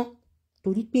nǹkan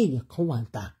torí pé èèyàn kan wà ń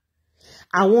ta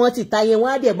àwọn tìta yẹn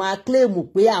wọ́n á dẹ̀ máa claim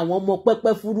pé àwọn ọmọ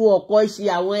pẹ́pẹ́ fúrú ọkọ ṣe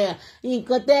àwọn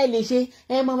nǹkan tẹ́ ẹ lè ṣe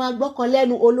ẹ máa gbọ́kàn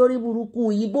lẹ́nu olórí burúkú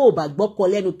yìí bó bá gbọ́kàn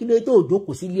lẹ́nu kí ló tó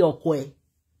jókòó sílé ọkọ ẹ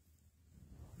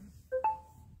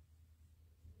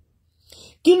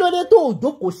kí ló dé tó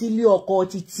jókòó sílé ọkọ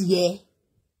títí ẹ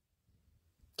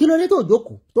kí ló dé tó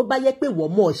jókòó tó bá yẹ pé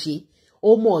wọ́n mọ̀ ṣe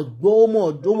ó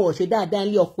mọ̀ ṣe dáadáa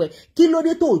nílé ọkọ ẹ kí ló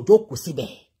dé tó jókòó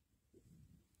síbẹ̀.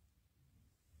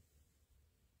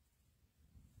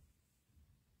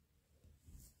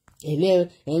 ẹ̀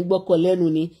ń gbọ́kọ̀ lẹ́nu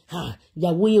ni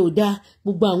ìyàwó yẹn ò dáa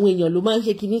gbogbo àwọn èèyàn ló máa ń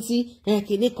ṣe kinní sí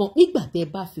kinní kan nígbà tẹ́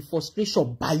bá fi frustration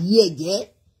báyé ẹ̀ jẹ́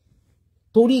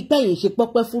torí pé ẹ̀yin ṣe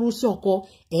pọ́pẹ́ fúrú sí ọkọ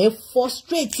ẹ̀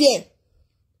frustrate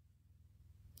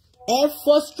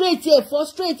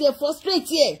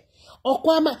ẹ̀ ọkọ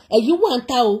àmà ẹ̀yin wà ń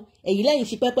ta o ẹ̀yin lẹ́yìn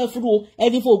ṣe pẹ́pẹ́ fúrú o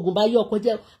ẹ̀rí fògùn bá yí ọkọ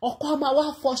jẹ́ ọkọ àmà wá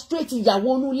frustrate ìyàwó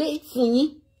onúlé fún yín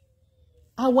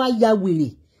àwa ya wèrè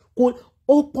kò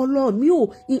ọpọlọ mi ò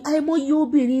àìmọye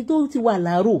obìnrin tó ti wà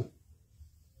láàárọ̀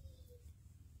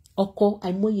ọkọ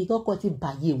àìmọye tọkọ ti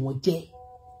bàyè wọn jẹ́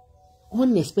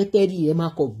unexpectedly ẹ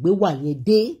máa kọ gbé wà yẹn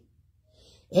dé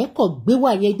ẹ kọ gbé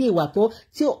wà yẹn dé ìwà tó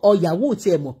tí ọyàwó tí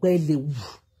ẹ mọ̀ pé lè wù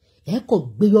ẹ kọ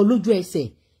gbé yọ lójú ẹsẹ̀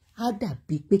á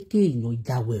dàbí pé kéèyàn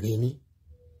ya wèrè ni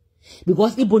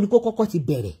because ibo ni kó kọ́kọ́ ti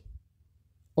bẹ̀rẹ̀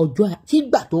ọjọ́ tí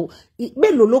gbà tó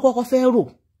mélòó ló kọ́kọ́ fẹ́ rò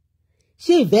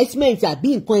ṣé investment àbí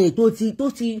nǹkan ẹ̀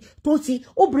tó ti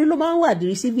obìnrin ló máa ń wà di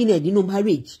receiving ẹ̀ nínú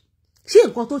marriage ṣé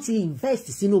nǹkan tó ti invest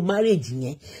sínú marriage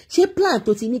yẹn ṣé plan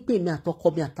tó ti ní pé mi àtọkọ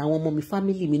mi àtàwọn ọmọ mi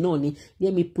family mi náà ni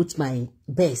let me put my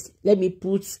best let me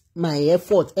put my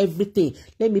effort everything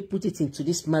let me put it into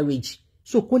this marriage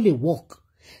so kó lè work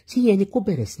ṣé yẹn ni kó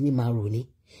bẹ̀rẹ̀ sí ní máa rò ní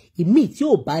ìmíì tí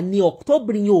ò bá ní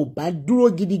ọkùnrin yẹn ò bá dúró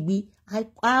gidigbi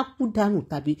á kú dànù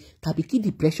tàbí kí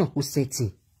depression kó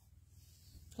setting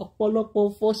ọ̀pọ̀lọpọ̀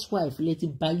first wife lè ti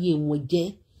báyé wọn jẹ́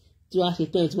tí wọ́n á ṣe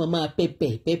tán ẹ̀ tí wọ́n máa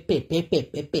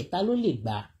pẹ́pẹ́ ta ló lè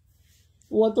gbà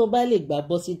wọ́n tó bá lè gbà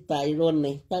bọ́ síta irọ́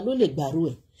ni ta ló lè gbàrú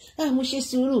ẹ̀ mo ṣe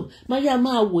sùúrù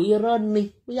máa wò irọ́ ni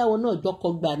bóyá wọn náà jọkọ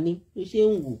gbà ni ló ṣe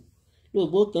ń wò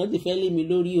lóògbó kan ti fẹ́ lé mi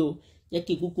lórí o jẹ́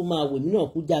kí kúkú máa wò mí náà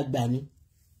kú já gbà ni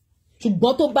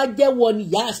ṣùgbọ́n tó bá jẹ́wọ́ ni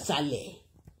ìyá àṣàlẹ̀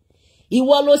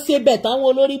ìwọ ló ṣe bẹ̀ táwọn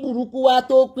olórí burúkú wa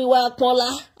tó pín wa pọ́nlá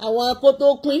àwọn akó tó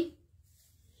pín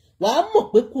wàá mọ̀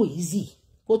pé kò easy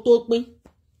kó tó pín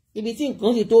ibi tí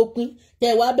nǹkan sì tó pín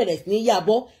tẹ́ wá bẹ̀rẹ̀ sí ní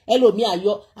yàbọ̀ ẹlòmíì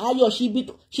ayọ̀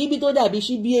síbí tó dàbí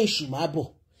síbí èṣù máa bọ̀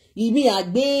ìmí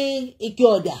àgbé ike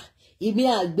ọ̀dà ìmí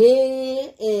àgbé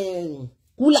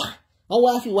kúlà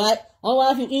wọ́n wá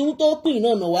fi ihun tó pín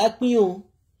náà wá pín o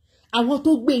àwọn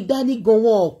tó gbé dání gan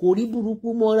wọn kò rí burúkú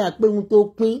mọ́ra pé ohun tó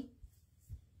pín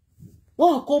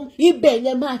wọn kò ibẹ̀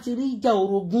yẹn máa ti rí ìjà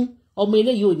orogún ọmọ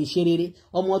eléyìí ò ní ṣe rere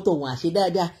ọmọ tòun àṣe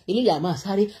dáadáa eléyìí àmà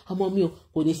sáré ọmọ mi ò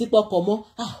kò ní sí pọkọ mọ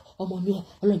ọmọ mi ò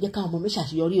Ọlọ́run jẹ́ káwọn ọmọ mi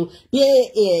ṣàṣeyọrí o bí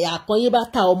àkànyé bá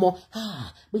ta ọmọ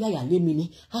bóyá yàlé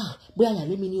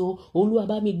mi ni o Olúwa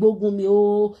bá mi gbógun mi o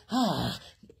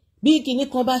bí kinní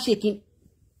kan bá ṣe kinní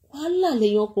wàhálà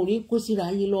lèèyàn ọkùnrin kó síra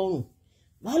yín lọ́rùn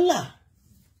wàhálà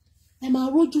ẹ máa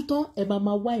rójú tán ẹ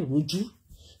máa wá ìrójú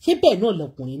ṣé bẹ́ẹ̀ náà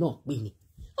lọkùnrin náà pè ní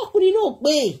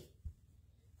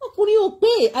ọkùnrin ò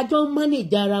pé àjọ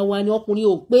manage ara wa ni ọkùnrin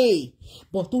ò pé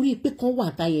but torí pé kan wà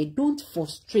táyẹ don't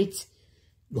frustrate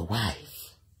your wife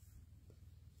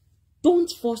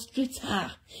don't frustrate her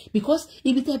because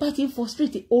ibi tẹ́ bá ti ń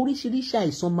frustrate oríṣiríṣi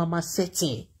àìsàn máa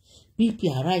setting BP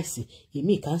arise,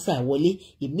 èmi cancer wọlé,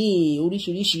 èmi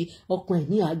oríṣiríṣi, ọkàn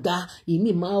ẹ̀mí àga,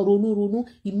 èmi máa ronú,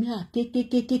 èmi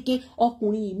àkékékékéké,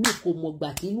 ọkùnrin èmi kò mọ̀ gbà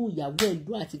tí inú ìyàwó ẹ̀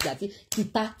dùn àti gbà tí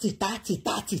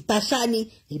títà ṣáá ni,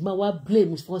 èmi máa wá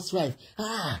blame first wife.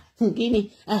 Kí ni?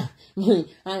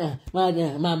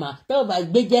 Màmá, tó o bá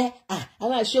gbé jẹ́, a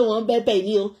máa ṣe wọn bẹ́ẹ̀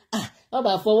ni o, wọ́n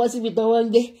bá fọwọ́ síbi tó wọ́n ń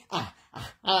gbé,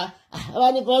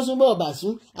 wọ́n ní kí wọ́n súnmọ́ ọ̀bà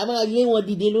sún, a máa lé wọn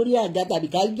dìde lórí àga tàbí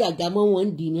ká gbé àga mọ́ wọn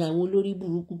dì ní àwọn olórí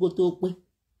burúkú kó tó pín.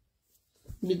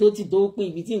 Ibi tó ti tó pín,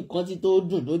 ibi tí nǹkan ti tó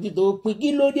dùn ló ti tó pín. Kí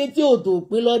ló dé tí ò tó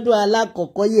pín lọ́dọ̀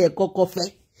alákọ̀ọ́kọ́ yẹ kọ́kọ́ fẹ́?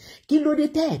 Kí ló dé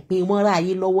tẹ́ ẹ̀ pín mọ́ra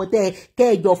yín lọ́wọ́, tẹ́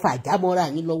ẹ jọ fàjà mọ́ra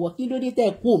yín lọ́wọ́? Kí ló dé tẹ́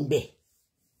ẹ kú òǹbẹ̀?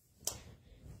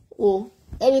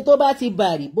 Ẹni tó bá ti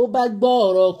bàrí bó bá gbọ́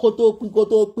ọ̀rọ̀ kó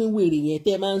tó pín wèrè yẹn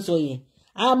tẹ́ máa ń sọ yẹn,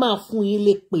 a máa fún yín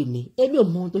lè pè ní. Èmi ò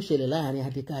mọ ohun tó ṣẹlẹ̀ láàrin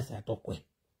Adekaz àtọkọ ẹ̀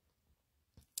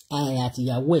àti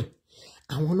ìyàwó ẹ̀,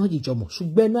 àwọn náà jìjọ mọ̀,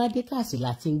 ṣùgbọ́n ẹnu Adekaz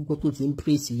láti ń gbọ́ tó ti ń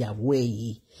praise ìyàwó ẹ̀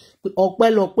yìí pé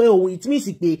ọpẹ́lọpẹ́ òun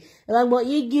ìtúmísì pé ẹ bá gbọ́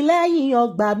igi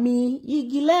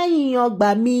lẹ́yìn ọgbà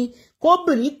mi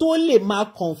kóbìnrin tó lè máa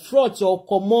confront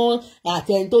ọkọ mọ́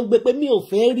àtẹni tó gbé pé mi ò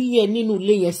fẹ́ rí ẹ nínú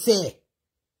ilé yẹn sẹ́ẹ̀,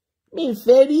 mi ò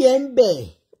fẹ́ rí ẹ ń bẹ̀,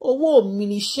 owó mi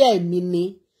ni iṣẹ́ mi ni.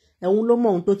 Òun ló mọ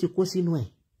ohun tó ti kó sínú ẹ̀,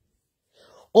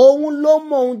 òun ló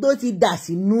mọ ohun tó ti dà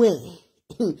sínú ẹ̀.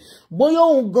 Bóyá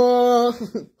òun gan-an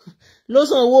ló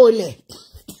sanwó ilẹ̀,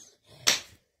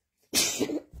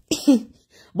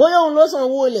 bóyá òun ló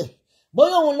sanwó ilẹ̀,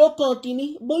 bóyá òun ló kàn kínní,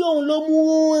 bóyá òun ló mú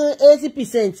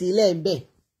 80% ilẹ̀ ń bẹ̀.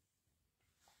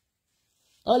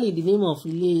 All in the name of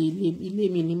ilé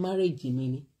mi ni marriage mi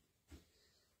ni.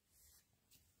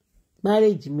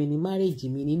 Marriage mi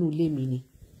nínú ilé mi ni.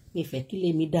 Mi fẹ́ kí ilé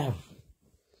mi dàrú.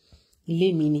 Ilé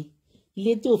mi ni.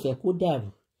 Ilé tí ò fẹ́ kó dàrú.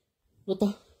 Ó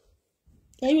tán.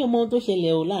 Ẹ̀yin ọmọ tó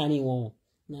ṣẹlẹ̀ o láàrin wọn.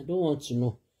 I don't want to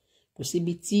know. Kò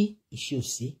síbi tí ìṣe ò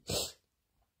sí.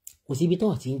 Kò síbi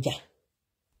tán ti ń jà.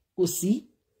 Kò sí.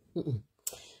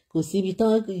 Kò síbi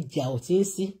tán ìjà ò ti ń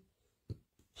sí.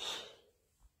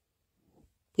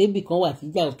 Tébì kan wà tí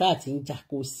ìjà ò tá àti ń jà.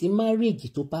 Kò sí marriage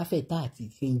tó perfect tá àti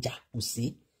fi ń jà. Kò sí.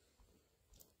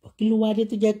 Kí ló wá dé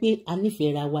tó jẹ́ pé a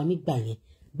nífẹ̀ẹ́ ra wa nígbà yẹn?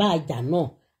 Bá a jà náà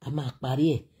a máa parí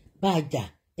ẹ̀. Bá a jà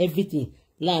everything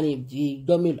láàrin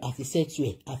ìjọ́mìlì àti sẹ́tù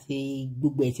ẹ̀ àti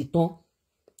gbogbo ẹ̀ ti tán.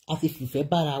 A ti fìfẹ́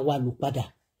bára wa lò padà.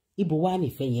 Ibo wá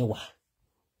nífẹ̀ẹ́ yẹn wà?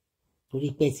 Torí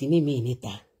pé ti ní mi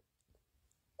níta.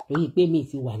 Torí pé mi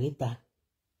ti wà níta.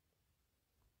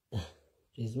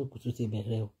 Facebook tún ti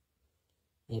bẹ̀rẹ̀ o.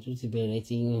 Ẹ̀ tún ti bẹ̀rẹ̀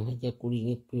ti yan ẹ jẹ́ kó rí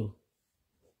yín pé o.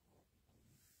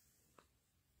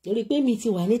 Torí pé mi ti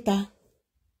wà níta.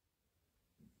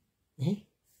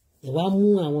 Ẹ wá mú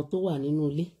àwọn tó wà nínú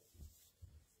ilé.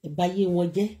 Ẹ bá yé wọn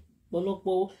jẹ́.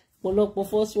 Pọ̀lọpọ̀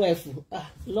first wife.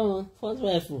 Lọ́run first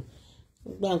wife.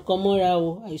 Gba nǹkan mọ́ra o.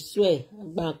 I swear.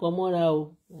 Gba nǹkan mọ́ra o.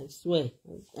 I swear.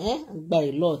 Gba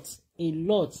a lot.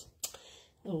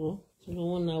 Oh,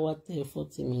 1 hour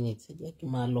 40 minutes. Ẹ jẹ́ kí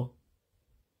n máa lọ.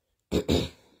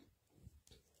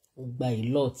 Gba a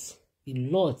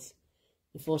lot.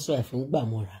 Ìfọ́sọ ẹ̀fún gbà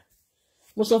mọ́ra.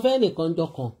 Mo sọ fẹ́ nìkan jọ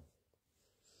kan.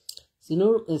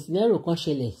 Scenario kan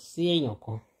ṣẹlẹ̀ sí èèyàn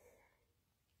kan.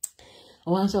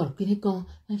 Wọ́n á sọ̀rọ̀ kíní kan,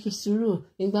 ẹ fi sùúrù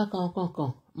nígbà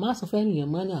kan. Má sọ fẹ́ nìyẹn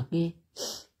mọ́ náà pé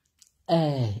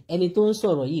ẹni tó ń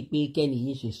sọ̀rọ̀ yìí pé kẹ́ni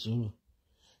yìí ṣe sùúrù.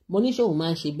 Mo ní ṣòun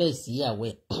máa ń ṣe bẹ́ẹ̀ sí ìyàwó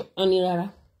ẹ̀. Wọ́n ní rárá.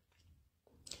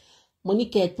 Mo ní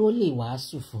kẹ́ ẹ tó lè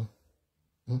wàásù fún.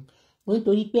 Mo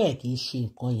nítorí pé ẹ̀ kì í ṣe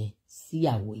nǹkan yẹn sí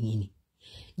ìyàwó yín ni.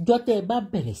 Ìjọ́ tẹ́ ẹ bá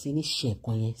bẹ̀rẹ̀ sí ní ṣe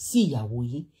nǹkan yẹn sí ìyàwó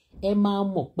yín, ẹ máa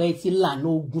mọ̀ pé ẹ ti lànà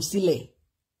ogun sílẹ̀.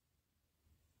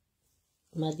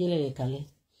 Máa délẹ̀ rẹ̀ kalẹ̀.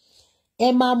 Ẹ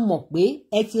máa mọ̀ pé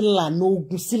ẹ ti lànà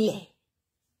ogun sílẹ̀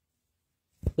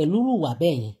pẹ̀lú rúwà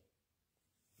bẹ́ẹ̀ yẹn.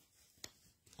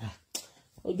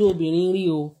 Ojú obìnrin rí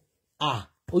o.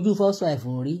 Ojú first wife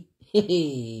rí.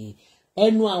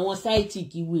 Ẹnu àwọn side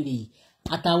chick wèrè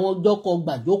àtàwọn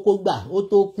jókògbà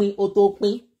ó tó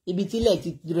pín. Ibi tílẹ̀ ti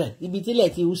rẹ̀, ibi tílẹ̀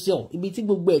ti sọ, ibi tí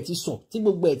gbogbo ẹ̀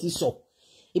ti sọ,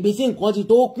 ibi tí nǹkan ti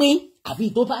tó pín, àfi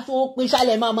tó bá tó pín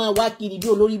ṣálẹ̀ máa wá kiri bí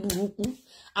olórí burúkú.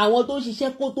 Àwọn tó ṣiṣẹ́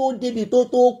kó tó débi tó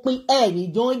pín ẹ̀ẹ̀ni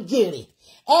jọ ń jèrè.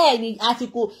 Ẹ̀ẹ̀ni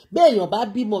àsìkò béèyàn bá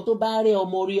bímọ tó bá rẹ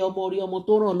ọmọ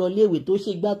tó ràn lọ léèwé tó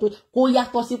ṣe gbá tó kò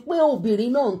yàtọ̀ sí pé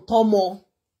obìnrin náà ń tọ́mọ.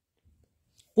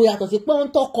 Kò yàtọ̀ sí pé ó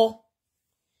ń tọ́kọ.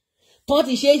 Tọ́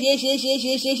ti ṣe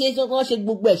wọ́n ṣe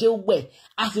gbogbo ẹ̀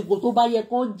àsìkò tó bá yẹ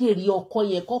kán jèrè ọkọ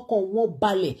yẹn kọ́kọ́ wọn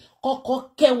balẹ̀ kọ́kọ́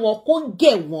kẹ́ wọn kó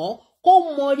gẹ̀ wọ́n kó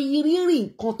mọ rírì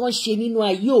nǹkan tó ń ṣe nínú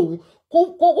ayé òun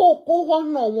kó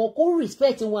wọ́nà wọn kó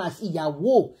respect wọn as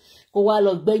ìyàwó kó wá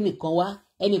lọ gbé nìkan wá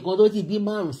ẹnìkan tó ti bí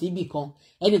 5 síbì kan,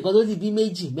 ẹnìkan tó ti bí 2,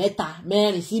 3,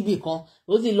 4 síbì kan,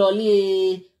 ó sì lọ lé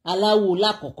aláwo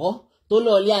lákọ̀ọ́kọ́, tó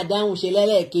lọ lé adáhunṣe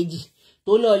lẹ́lẹ́ẹ̀kejì,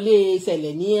 tó lọ lé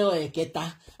ṣẹlẹ̀ ní ẹ̀kẹta,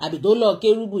 àbí tó lọ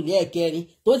kérúbù ní ẹ̀kẹrin,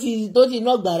 tó ti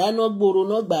ná gbàrà ná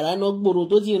gbòòrò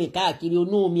tó ti rìn káàkiri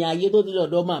inú omi ayé, tó ti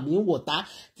lọ́dọ̀ màmí wọ̀tá,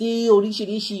 tí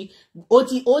oríṣiríṣi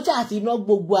ó ṣáà ti ná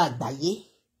gbogbo àgbáyé.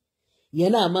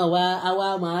 Ìyẹn náà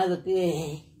máa sọ pé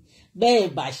bẹ́ẹ̀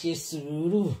bá ṣe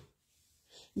sùúrù,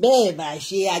 bẹ́ẹ̀ bá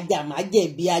ṣe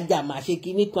ajàmájẹ̀bi, ajàmáṣe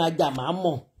kinní kan,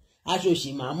 ajàmámọ̀, aṣòṣì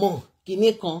máa mọ̀ kinní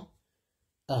kan.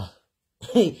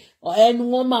 Ẹnu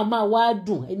wọn máa wá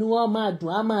dùn, ẹnu wọn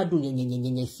á máa dùn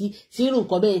yẹ̀yẹ̀yẹ̀yẹ̀ sí sírù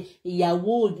nǹkan bẹ́ẹ̀.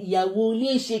 ìyàwó ilé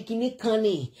ṣe kinní kan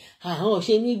ni àwọn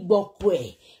ṣe ní gbọ́kọ ẹ̀,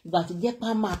 ìgbà tó jẹ́ pé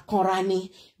a máa kanra ni,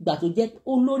 ìgbà tó jẹ́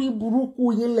olórí burúkú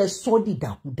yín lẹ sọ́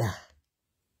dìdàkudà.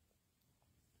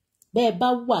 Bẹ́ẹ̀ bá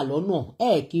wà lọ́nà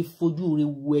kì í fojú rẹ̀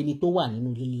wo ẹni tó wà nínú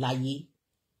ilé láyé,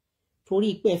 torí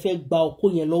pé ẹ fẹ́ gba ọkọ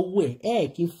yẹn lọ́wọ́ ẹ̀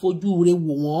kì í fojú rẹ̀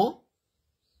wò wọ́n,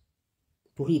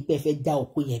 torí pé ẹ fẹ́ já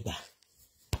ọkọ yẹn gbà.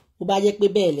 Ó bá jẹ́ pé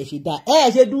bẹ́ẹ̀ lẹ ṣe dá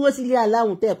ṣe dúró sílé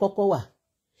aláwùn tẹ́ ẹ kọ́kọ́ wà,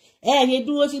 ṣe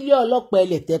dúró sílé ọlọ́pàá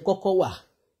ẹlẹ̀ tẹ́ kọ́kọ́ wà.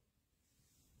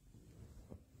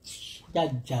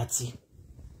 Jàjàtì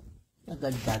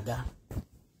jàgàjàgà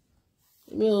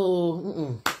mi ò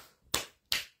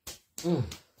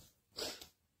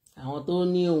àwọn tó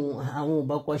ní àwọn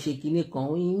òbọ̀kọ ṣe kinní kan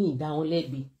ó yín ìdá wọn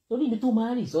lẹ́bi, torí ibi tó máa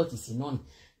ń rìsọ́ọ̀tì sí náà ni.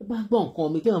 Ẹ bá gbọ́ nǹkan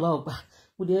mi téèyàn bá wọ pa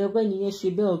kò dé ẹgbẹ́ nìyẹn ṣe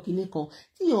bẹ́ẹ̀ kinní kan,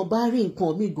 tíyàn bá rí nǹkan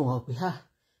mi gan-an pé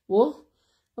wo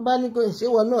wọ́n bá ní kó ṣé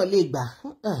wọn náà lè gbà,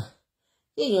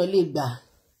 èèyàn lè gbà.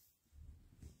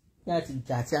 Láti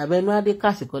jà tí abẹnú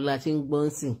Adekaz kan la ti ń gbọ́n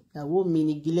sí ìyàwó mi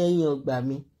ní igi lẹ́yìn ọgbà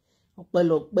mi,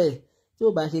 ọpẹ́lọpẹ́ tí ó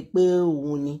bá ṣe pé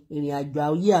òun ni ìrìn àjò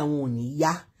ayé àwọn ò ní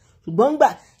yá, ṣùgbọ́n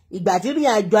ìgbà tí ìrìn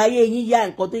àjò ayé yín yá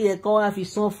nǹkan tó yẹ kó wá fi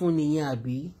san fún nìyẹn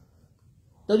àbí,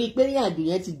 torí pé ìrìn àjò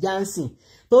yẹn ti jáǹsìn,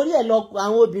 torí ẹ̀ lọ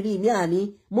àwọn obìnrin mi àní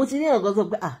mo ti ní ọ̀gán sọ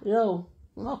pé irọ́ o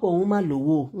wọn kò òun má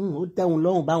lówó ó tẹ́hun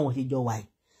lọ́rùn báwọn ṣe jọ wà yìí.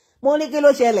 Mo ní kí ló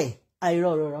ṣẹlẹ̀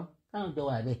àìrọ̀ rọ̀rọ̀ káwọn jọ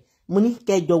wà bẹ́ẹ̀, mo ní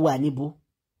kẹjọ wà níbo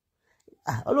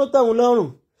olótọ́hun lọ́rùn,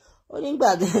 ó nígbà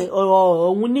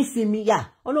òun nísinmi yà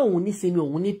ọlọ́run nísinmi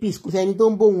òun ní peace, kò sẹ́ni tó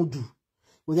ń bóun dù,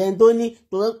 kò sẹ́ni tó ní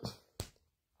tó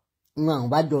àwọn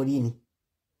bá dọ̀rí ni.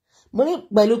 Mo ní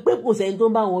pẹ̀lú pé kò sẹ́ni tó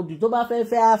ń bá wọn dù, tó bá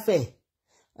fẹ́ àfẹ́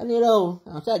wọ́n ní rẹ́ o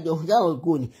àwọn ṣàwọn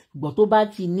ògo ni, ṣùgbọ́n tó bá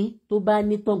ti ní tó bá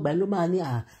ní tọ̀gbà ló máa ní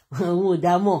àwọn ò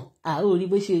dá mọ̀ ó rí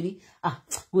bó ṣe rí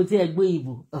kò tí ẹ gbé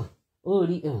ìbò ó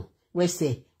rí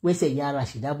wẹ́sẹ̀ ya ara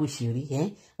ṣìdá bó ṣe rí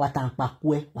wàtàǹpàkò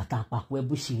ẹ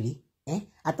bó ṣe rí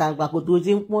àtàǹpàkò tó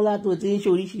ti ń pọ́n látò tí ń ṣe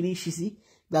oríṣiríṣi sí,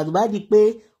 gbàdúrà bá di pé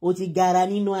o ti gara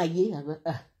nínú ayé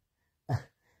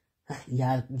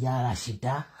ya ara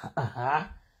ṣìdá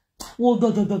wo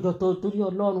dọ̀dọ̀dọ̀dọ̀ torí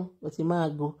Ọlọ́run ó ti máa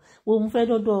gbọ́ wo mo fẹ́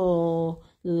dọ́dọ̀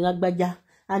lágbájá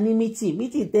a ní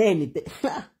mítì tẹ́ẹ̀nì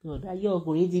ọ̀dà yọ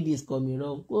ọkùnrin ti disco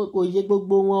mìíràn kò ṣe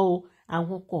gbogbo wọn o,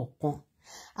 àwọn kọ̀ọ̀kan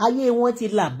ayé wọn ti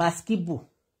là basketball,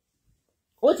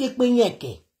 ó ti pín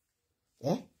yẹ̀kẹ̀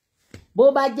bó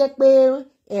bá jẹ́ pé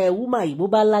wúmà yìí bó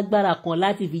bá lágbára kan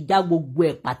láti fi já gbogbo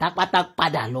ẹ̀ pátápátá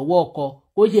padà lọ́wọ́ ọkọ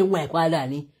kó ṣe wọn ẹ̀ padà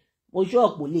ni mo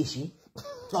ṣọ́ọ̀pù lè ṣe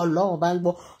Ọlọ́run bá ń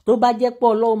gbọ́, tó bá jẹ́ pé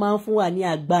Ọlọ́run máa ń fún wa ní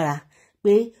agbára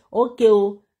pé ókè o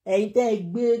ẹ̀yin tẹ́ ẹ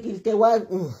gbé kìkẹ́ wá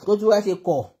tó tún wá ṣe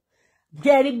kọ̀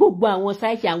jẹ́ rí gbogbo àwọn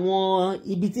sáìsì àwọn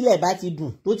ibi tílẹ̀ bá ti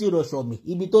dùn tó ti rọ̀ sọ̀mì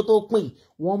ibi tó pín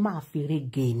wọ́n máa fèrè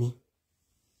gé ni.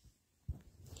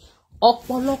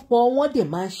 Ọ̀pọ̀lọpọ̀ wọn dẹ̀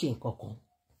máa ń ṣe nǹkan kan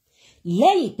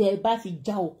lẹ́yìn tẹ́ ẹ bá ti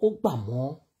já okó gbà mọ́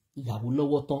ìyàwó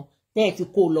lọ́wọ́ tán tẹ́ ẹ ti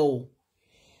kó lọ o,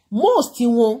 most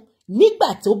wọn nígbà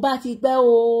tó bá ti pẹ́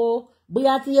o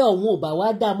bóyá tí ọ̀hún ò bá wá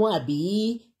dààmú àbí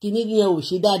kíní yẹn ò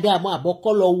ṣe dáadáa mọ́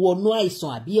àbọ̀kọ́ lọ wọnú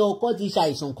àìsàn àbí ọkọ ti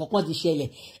ṣàìsàn kankan ti ṣẹlẹ̀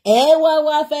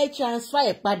wá fẹ́ transfer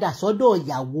ẹ̀ padà sọ́dọ̀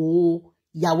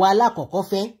ìyàwó alákọ̀ọ́kọ́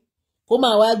fẹ́ kó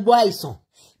máa wá gbọ́ àìsàn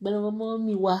gbẹ̀rẹ̀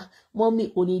mọ́mì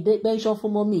kò ní pension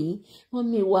fún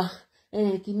mọ́mì wa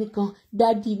kíní kan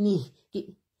dádì ni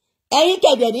ẹ̀yin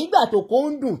kẹ̀dẹ̀ nígbà tó kó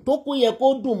ń dùn tó kó yẹ kó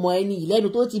dùn mọ́ ẹni ìlẹ́nu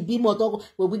tó ti bímọ tó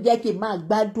kò jẹ́ kí n máa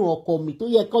gbádùn ọkọ mi tó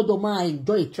yẹ kọ́dọ̀ máa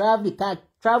enjoy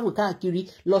travel káàkiri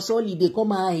lọ sọ́ọ̀lìdè kọ́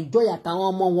máa enjoy àtàwọn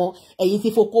ọmọ wọn, ẹ̀yin ti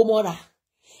fokó mọ́ra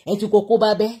ẹ ti kókó bá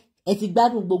bẹ́ ẹ ti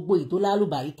gbádùn gbogbo ètò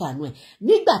lálùbáríkà nù ẹ̀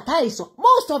nígbà táìsàn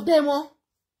most of them wọn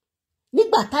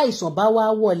nígbà táìsàn bá wá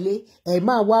wọlé ẹ̀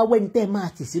máa wá wẹ́ni tẹ́ máa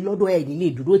tì sí lọ́dọ̀ ẹ̀ nílé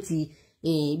dúró ti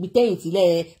ibi tẹ́yìn tílẹ̀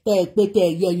tẹ́ ẹ pé tẹ́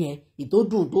ẹ yẹ yẹn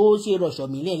ìtòdùn tó ṣe rọ̀ṣọ̀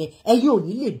mí lẹ́lẹ̀ ẹ yóò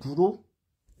ní lè dúró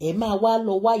ẹ máa wá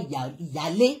lọ wá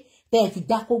ìyálé tẹ́ ẹ ti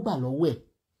dákó gbà lọ́wọ́ ẹ̀.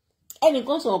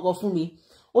 Ẹnìkan sọ ọkọ fún mi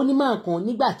ó ní máa kan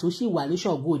nígbà tó sì wà ní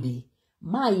ṣọ̀gbọ́dẹ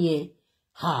máa yẹn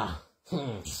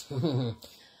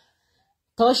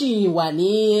tó sì wà ní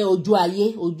ojú ayé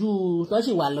tó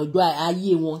sì wà lọ́jọ́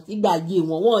ayé wọn nígbà ayé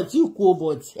wọn tí kú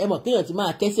but ẹ mọ̀ kéèyàn ti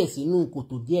máa kẹ́sẹ̀ sínú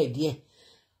kòtò díẹ̀díẹ̀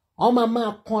wọ́n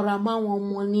máa kanra máwọn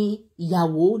ọmọ ní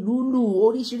ìyàwó lúlù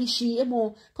oríṣiríṣi ẹ mọ̀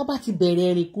tó bá ti bẹ̀rẹ̀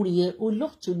ẹ̀rìnkúrìn yẹn a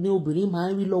lot ní obìnrin máa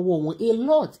ń rí lọ́wọ́ wọn a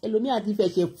lot ẹlòmíà ti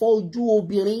fẹ̀ṣẹ̀ fọ́ ojú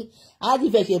obìnrin á ti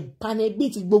fẹ̀ṣẹ̀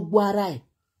panẹ́bìtì gbogbo ara ẹ̀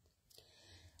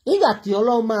nígbà tí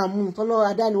ọlọ́run máa mú tọ́lọ́run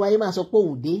adániwáyé máa sọ pé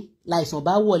òun dé láìsàn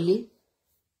bá wọlé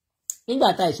nígbà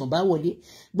tá àìsàn bá wọlé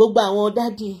gbogbo àwọn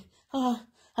dádì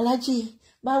aláàjì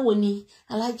báwo ni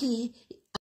aláàjì